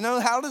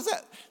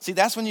that? See,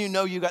 that's when you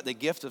know you got the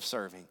gift of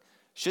serving.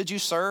 Should you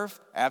serve?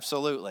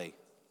 Absolutely.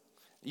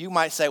 You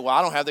might say, well,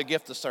 I don't have the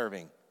gift of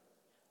serving.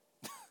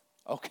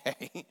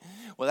 Okay.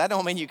 Well, that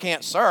don't mean you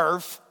can't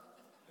serve.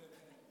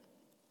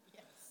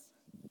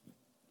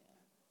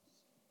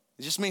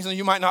 It just means that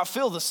you might not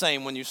feel the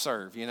same when you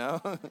serve, you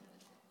know.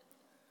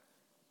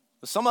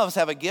 Some of us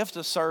have a gift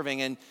of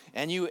serving, and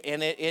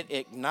it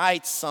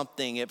ignites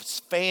something. It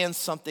fans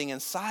something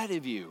inside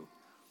of you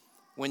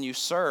when you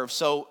serve.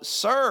 So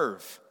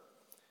serve.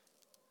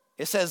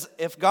 It says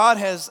if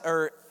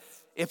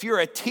you're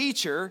a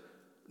teacher,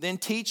 then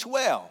teach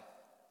well.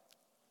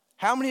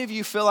 How many of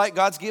you feel like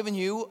God's given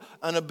you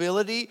an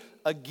ability,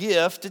 a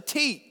gift to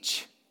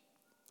teach?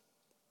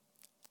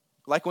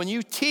 Like when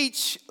you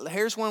teach,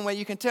 here's one way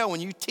you can tell. When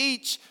you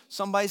teach,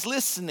 somebody's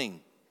listening.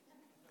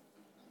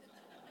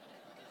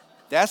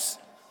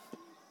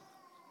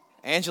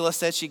 Angela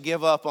said she'd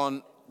give up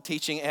on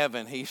teaching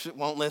Evan. He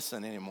won't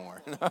listen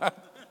anymore.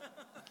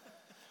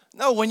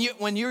 No, when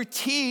you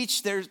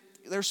teach,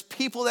 there's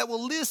people that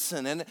will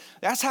listen, and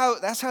that's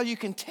how you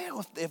can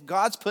tell if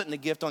God's putting a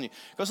gift on you.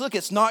 Because look,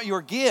 it's not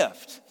your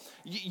gift.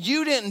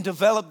 You didn't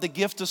develop the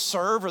gift to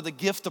serve or the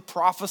gift to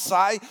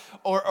prophesy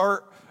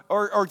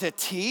or to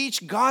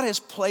teach. God has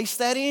placed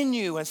that in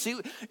you. And see,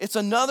 it's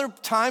another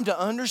time to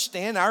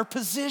understand our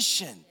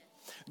position.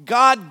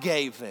 God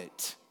gave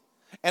it.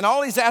 And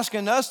all he's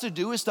asking us to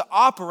do is to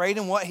operate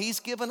in what he's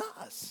given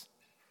us.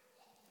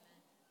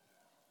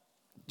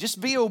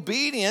 Just be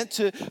obedient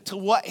to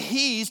what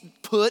he's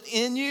put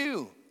in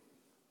you.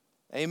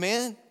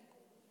 Amen?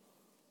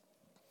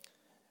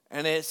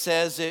 And it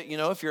says that,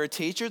 if you're a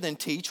teacher, then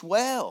teach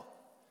well.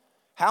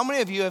 How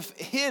many of you have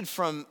hid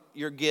from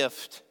your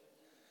gift?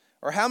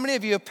 Or how many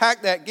of you have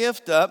packed that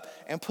gift up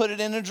and put it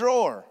in a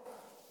drawer?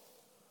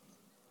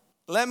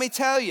 Let me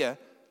tell you,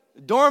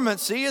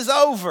 dormancy is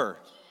over.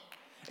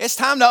 It's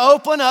time to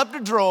open up the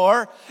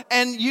drawer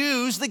and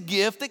use the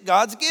gift that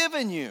God's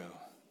given you.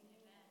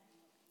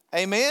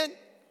 Amen?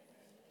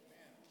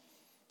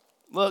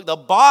 Look, the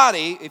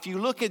body, if you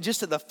look at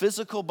just at the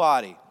physical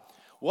body,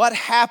 what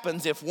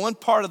happens if one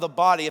part of the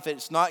body, if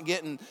it's not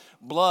getting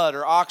blood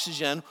or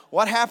oxygen,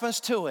 what happens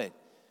to it?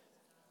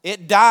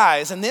 It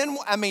dies. And then,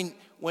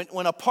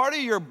 when a part of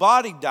your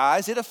body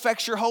dies, it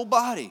affects your whole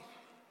body.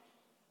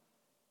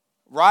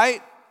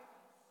 Right?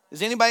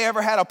 Has anybody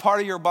ever had a part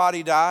of your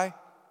body die?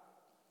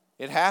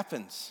 It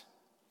happens.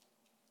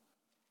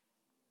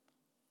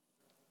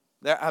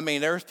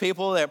 There's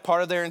people that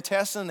part of their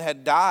intestine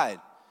had died,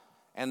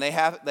 and they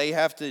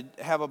have to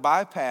have a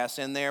bypass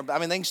in there.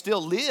 They can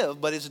still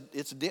live, but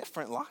it's a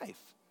different life.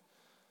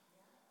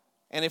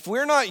 And if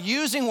we're not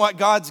using what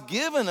God's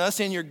given us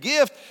in your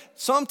gift,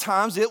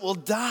 sometimes it will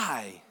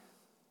die,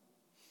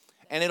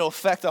 and it'll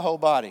affect the whole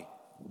body.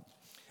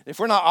 If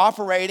we're not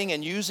operating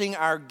and using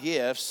our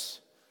gifts,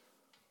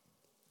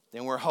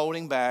 then we're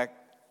holding back.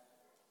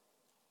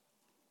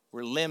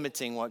 We're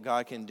limiting what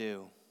God can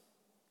do.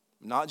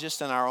 Not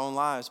just in our own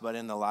lives, but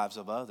in the lives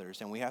of others.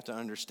 And we have to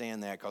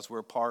understand that because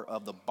we're part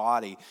of the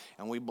body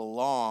and we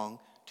belong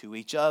to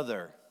each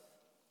other.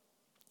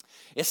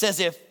 It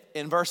says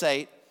in verse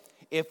 8,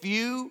 if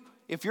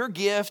your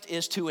gift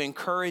is to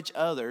encourage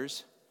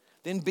others,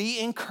 then be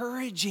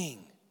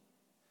encouraging.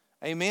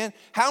 Amen?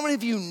 How many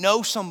of you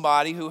know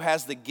somebody who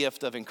has the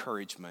gift of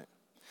encouragement?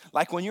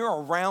 Like when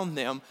you're around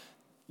them,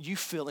 you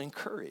feel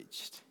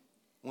encouraged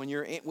when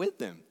you're with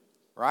them,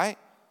 right?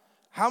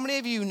 How many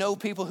of you know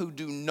people who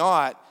do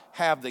not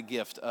have the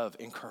gift of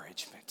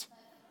encouragement?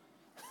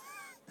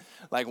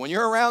 Like when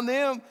you're around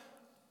them,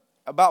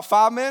 about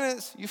 5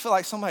 minutes, you feel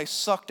like somebody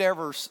sucked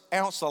every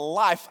ounce of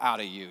life out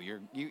of you.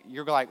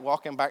 You're like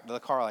walking back to the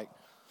car like,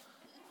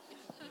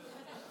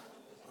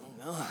 oh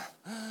no.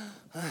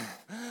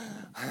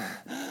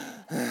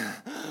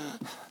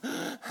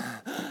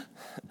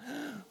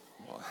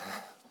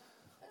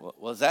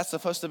 Was that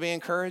supposed to be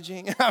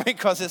encouraging?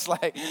 Because it's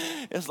like,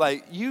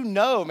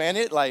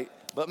 man,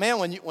 but man,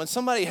 when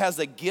somebody has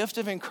the gift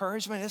of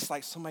encouragement, it's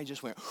like somebody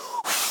just went,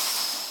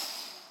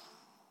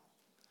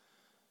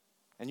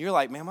 and you're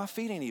like, man, my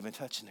feet ain't even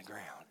touching the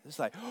ground. It's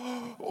like,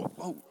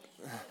 oh.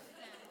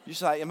 You're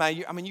just like,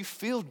 you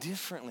feel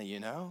differently,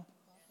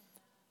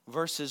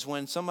 versus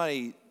when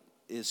somebody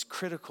is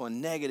critical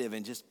and negative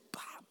and just,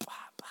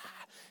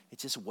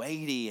 it's just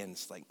weighty and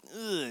it's like,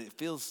 it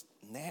feels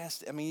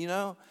nasty.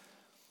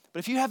 But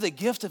if you have the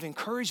gift of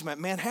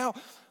encouragement, man,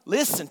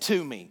 listen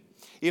to me.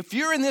 If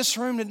you're in this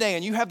room today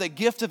and you have the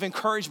gift of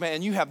encouragement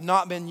and you have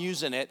not been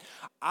using it,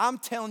 I'm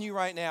telling you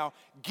right now,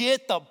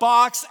 get the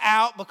box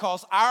out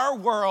because our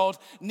world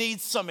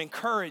needs some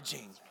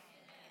encouraging.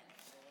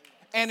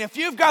 And if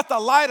you've got the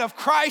light of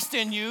Christ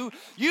in you,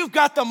 you've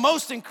got the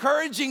most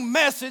encouraging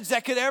message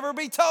that could ever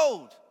be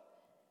told.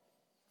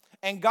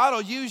 And God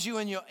will use you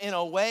in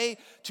a way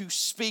to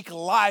speak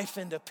life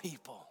into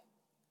people.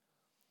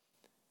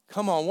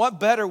 Come on, what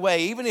better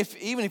way, even if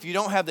you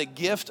don't have the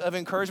gift of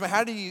encouragement,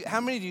 how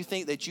many do you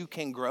think that you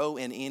can grow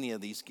in any of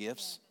these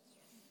gifts?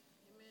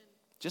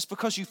 Just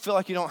because you feel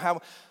like you don't have,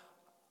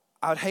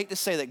 I would hate to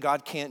say that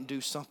God can't do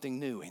something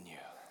new in you.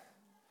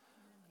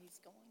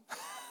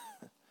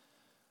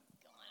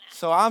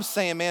 So I'm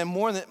saying, man,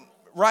 more than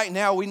right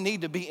now, we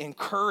need to be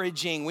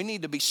encouraging. We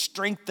need to be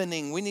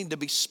strengthening. We need to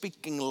be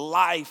speaking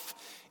life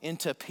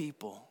into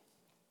people.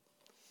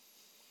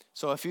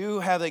 So if you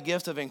have the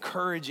gift of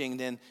encouraging,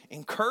 then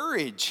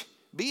encourage.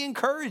 Be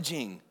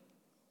encouraging.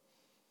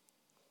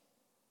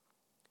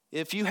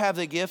 If you have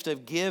the gift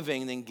of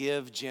giving, then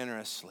give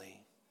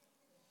generously.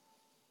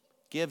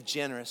 Give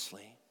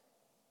generously.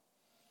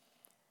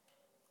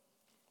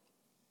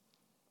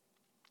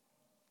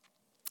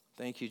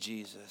 Thank you,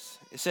 Jesus.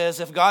 It says,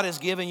 if God has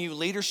given you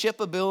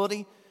leadership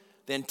ability,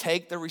 then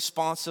take the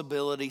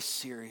responsibility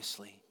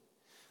seriously.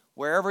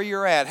 Wherever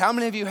you're at. How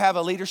many of you have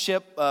a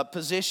leadership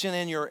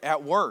position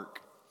at work?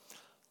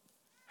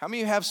 How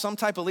many of you have some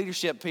type of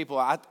leadership people?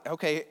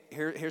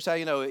 Here's how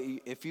you know.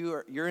 If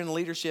you're in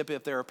leadership,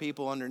 if there are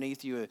people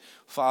underneath you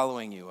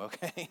following you,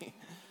 okay?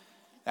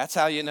 That's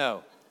how you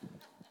know.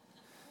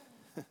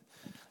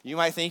 You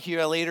might think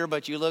you're a leader,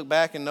 but you look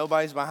back and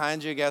nobody's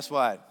behind you. Guess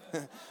what?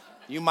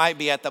 You might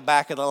be at the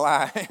back of the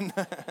line.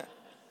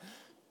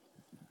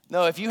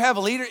 No, if you have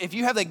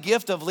the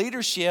gift of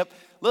leadership,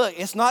 look,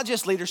 it's not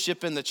just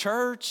leadership in the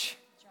church.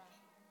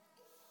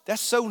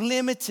 That's so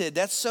limited.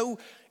 It's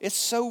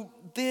so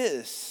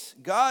this.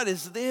 God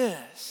is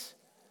this.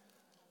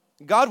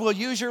 God will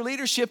use your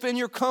leadership in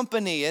your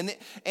company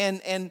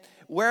and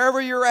wherever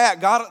you're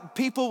at,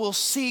 people will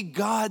see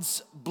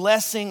God's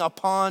blessing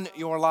upon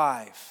your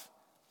life.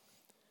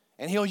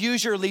 And He'll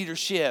use your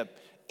leadership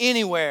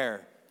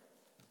anywhere.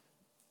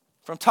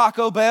 From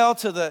Taco Bell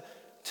to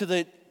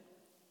the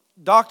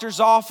doctor's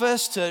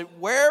office, to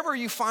wherever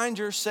you find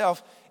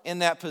yourself in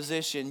that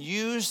position,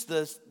 use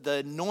the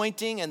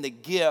anointing and the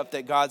gift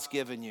that God's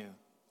given you.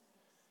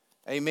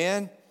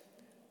 Amen?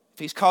 If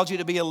He's called you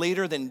to be a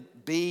leader, then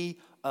be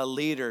a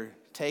leader.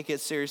 Take it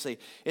seriously.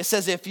 It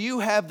says, if you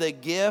have the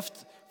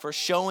gift for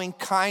showing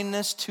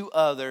kindness to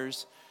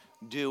others,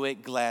 do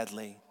it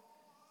gladly.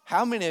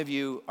 How many of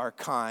you are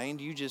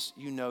kind? You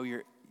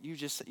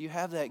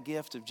have that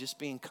gift of just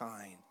being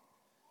kind.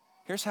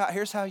 Here's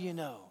how you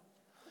know.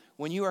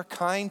 When you are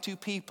kind to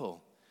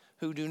people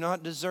who do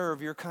not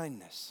deserve your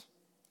kindness.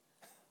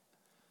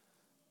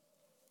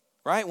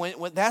 Right?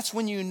 That's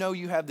when you know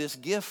you have this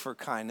gift for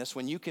kindness,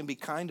 when you can be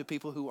kind to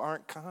people who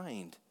aren't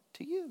kind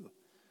to you.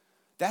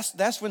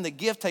 That's when the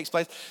gift takes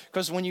place.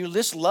 Because when you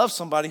just love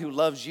somebody who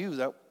loves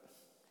you,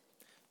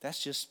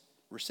 that's just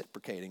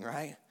reciprocating,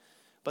 right?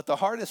 But the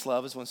hardest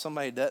love is when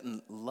somebody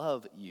doesn't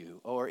love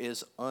you or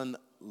is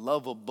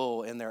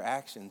unlovable in their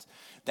actions.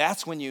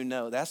 That's when you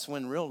know. That's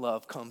when real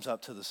love comes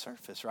up to the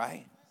surface,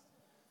 right?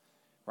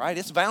 Right?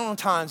 It's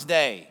Valentine's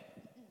Day.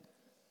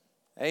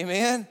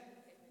 Amen?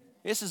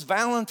 This is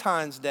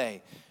Valentine's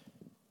Day.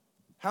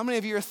 How many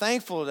of you are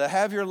thankful to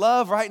have your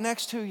love right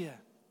next to you?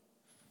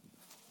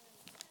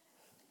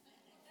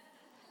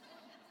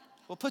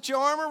 Well, put your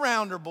arm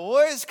around her,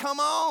 boys.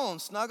 Come on,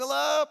 snuggle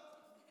up.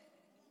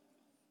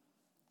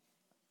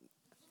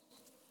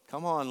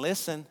 Come on,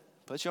 listen.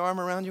 Put your arm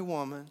around your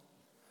woman.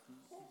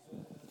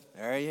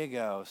 There you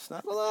go.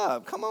 Snuggle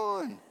up. Come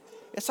on.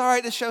 It's all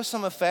right to show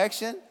some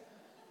affection.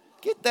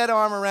 Get that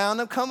arm around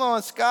them. Come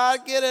on,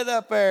 Scott. Get it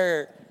up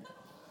there.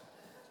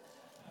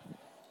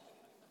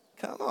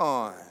 Come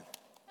on.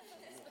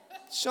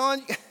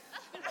 Sean.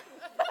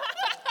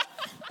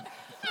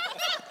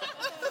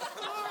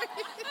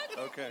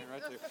 Okay,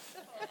 right there.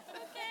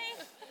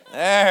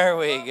 There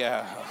we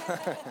go.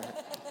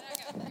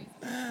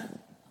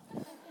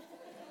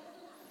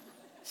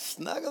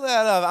 Snuggle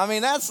that up. I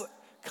mean,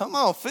 come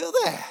on, feel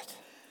that.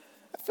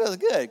 That feels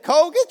good.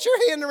 Cole, get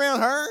your hand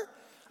around her.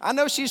 I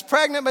know she's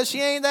pregnant, but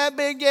she ain't that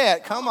big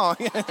yet. Come on.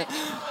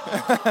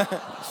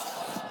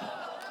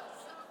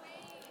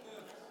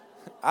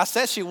 I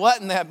said she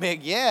wasn't that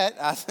big yet.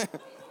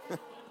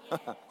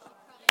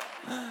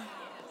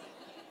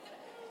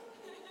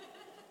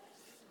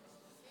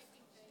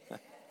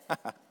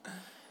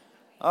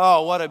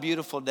 Oh, what a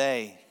beautiful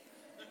day.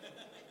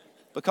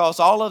 Because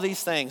all of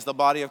these things, the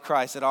body of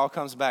Christ, it all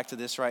comes back to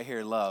this right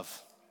here,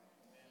 love.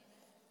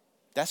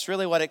 That's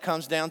really what it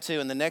comes down to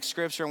in the next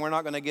scripture, and we're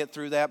not going to get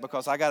through that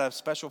because I got a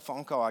special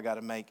phone call I got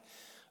to make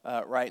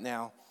right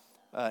now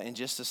in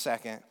just a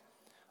second.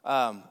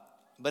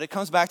 But it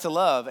comes back to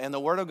love. And the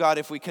Word of God,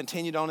 if we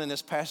continued on in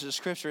this passage of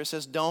Scripture, it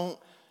says, don't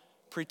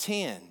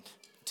pretend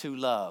to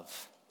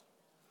love.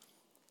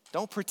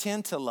 Don't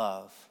pretend to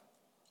love.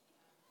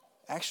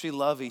 Actually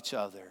love each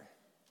other.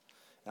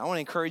 And I want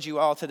to encourage you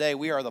all today,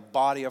 we are the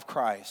body of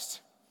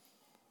Christ.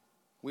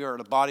 We are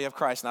the body of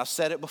Christ. And I've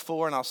said it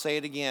before and I'll say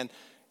it again.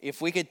 If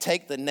we could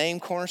take the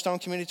name Cornerstone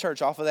Community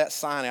Church off of that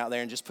sign out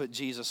there and just put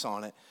Jesus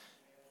on it,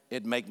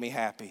 it'd make me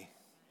happy.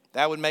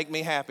 That would make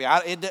me happy.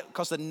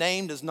 Because the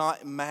name does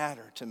not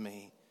matter to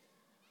me.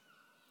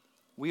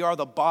 We are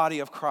the body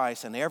of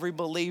Christ, and every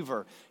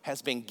believer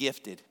has been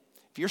gifted.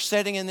 If you're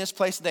sitting in this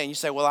place today and you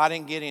say, well, I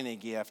didn't get any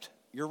gift,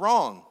 you're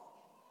wrong.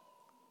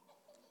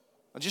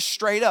 Just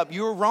straight up,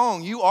 you're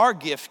wrong. You are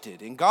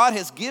gifted, and God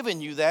has given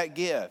you that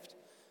gift.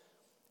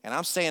 And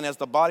I'm saying as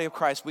the body of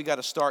Christ, we got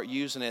to start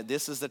using it.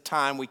 This is the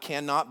time. We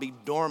cannot be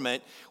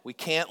dormant. We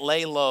can't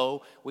lay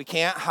low. We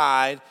can't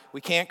hide. We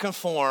can't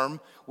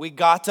conform. We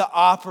got to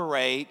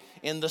operate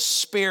in the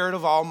Spirit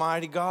of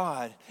Almighty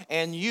God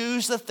and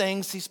use the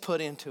things He's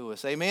put into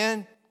us.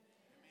 Amen?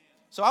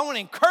 So I want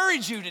to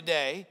encourage you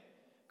today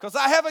because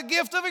I have a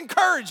gift of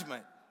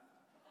encouragement.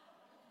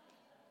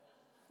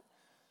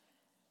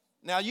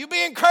 Now you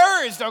be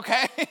encouraged,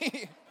 okay?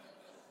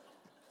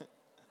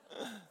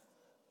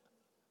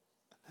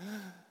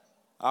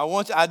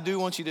 I do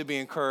want you to be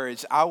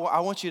encouraged. I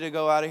want you to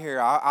go out of here.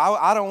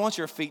 I don't want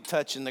your feet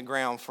touching the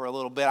ground for a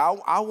little bit.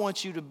 I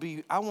want you to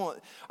be. I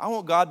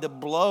want God to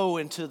blow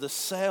into the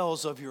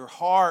cells of your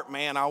heart,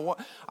 man. I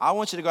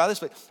want you to go out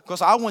this way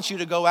because I want you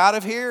to go out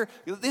of here.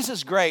 This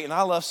is great, and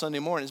I love Sunday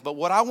mornings. But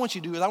what I want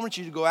you to do is I want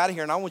you to go out of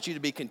here, and I want you to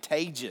be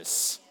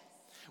contagious.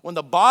 When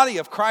the body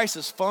of Christ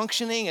is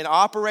functioning and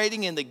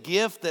operating in the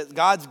gift that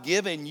God's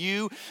given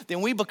you,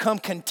 then we become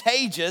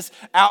contagious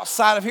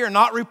outside of here,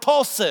 not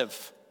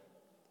repulsive.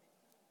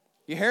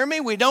 You hear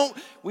me? We don't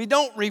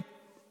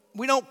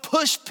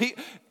push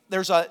people.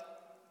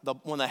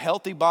 When the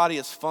healthy body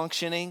is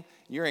functioning,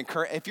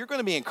 if you're going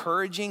to be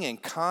encouraging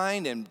and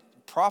kind and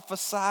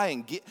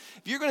prophesy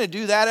if you're going to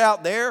do that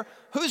out there,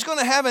 who's going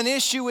to have an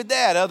issue with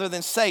that other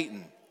than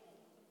Satan?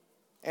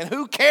 And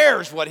who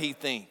cares what he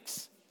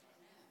thinks?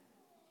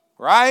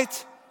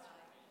 Right?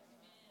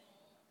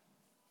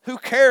 Who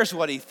cares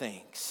what he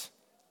thinks?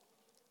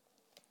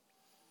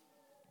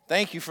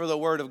 Thank you for the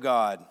word of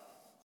God.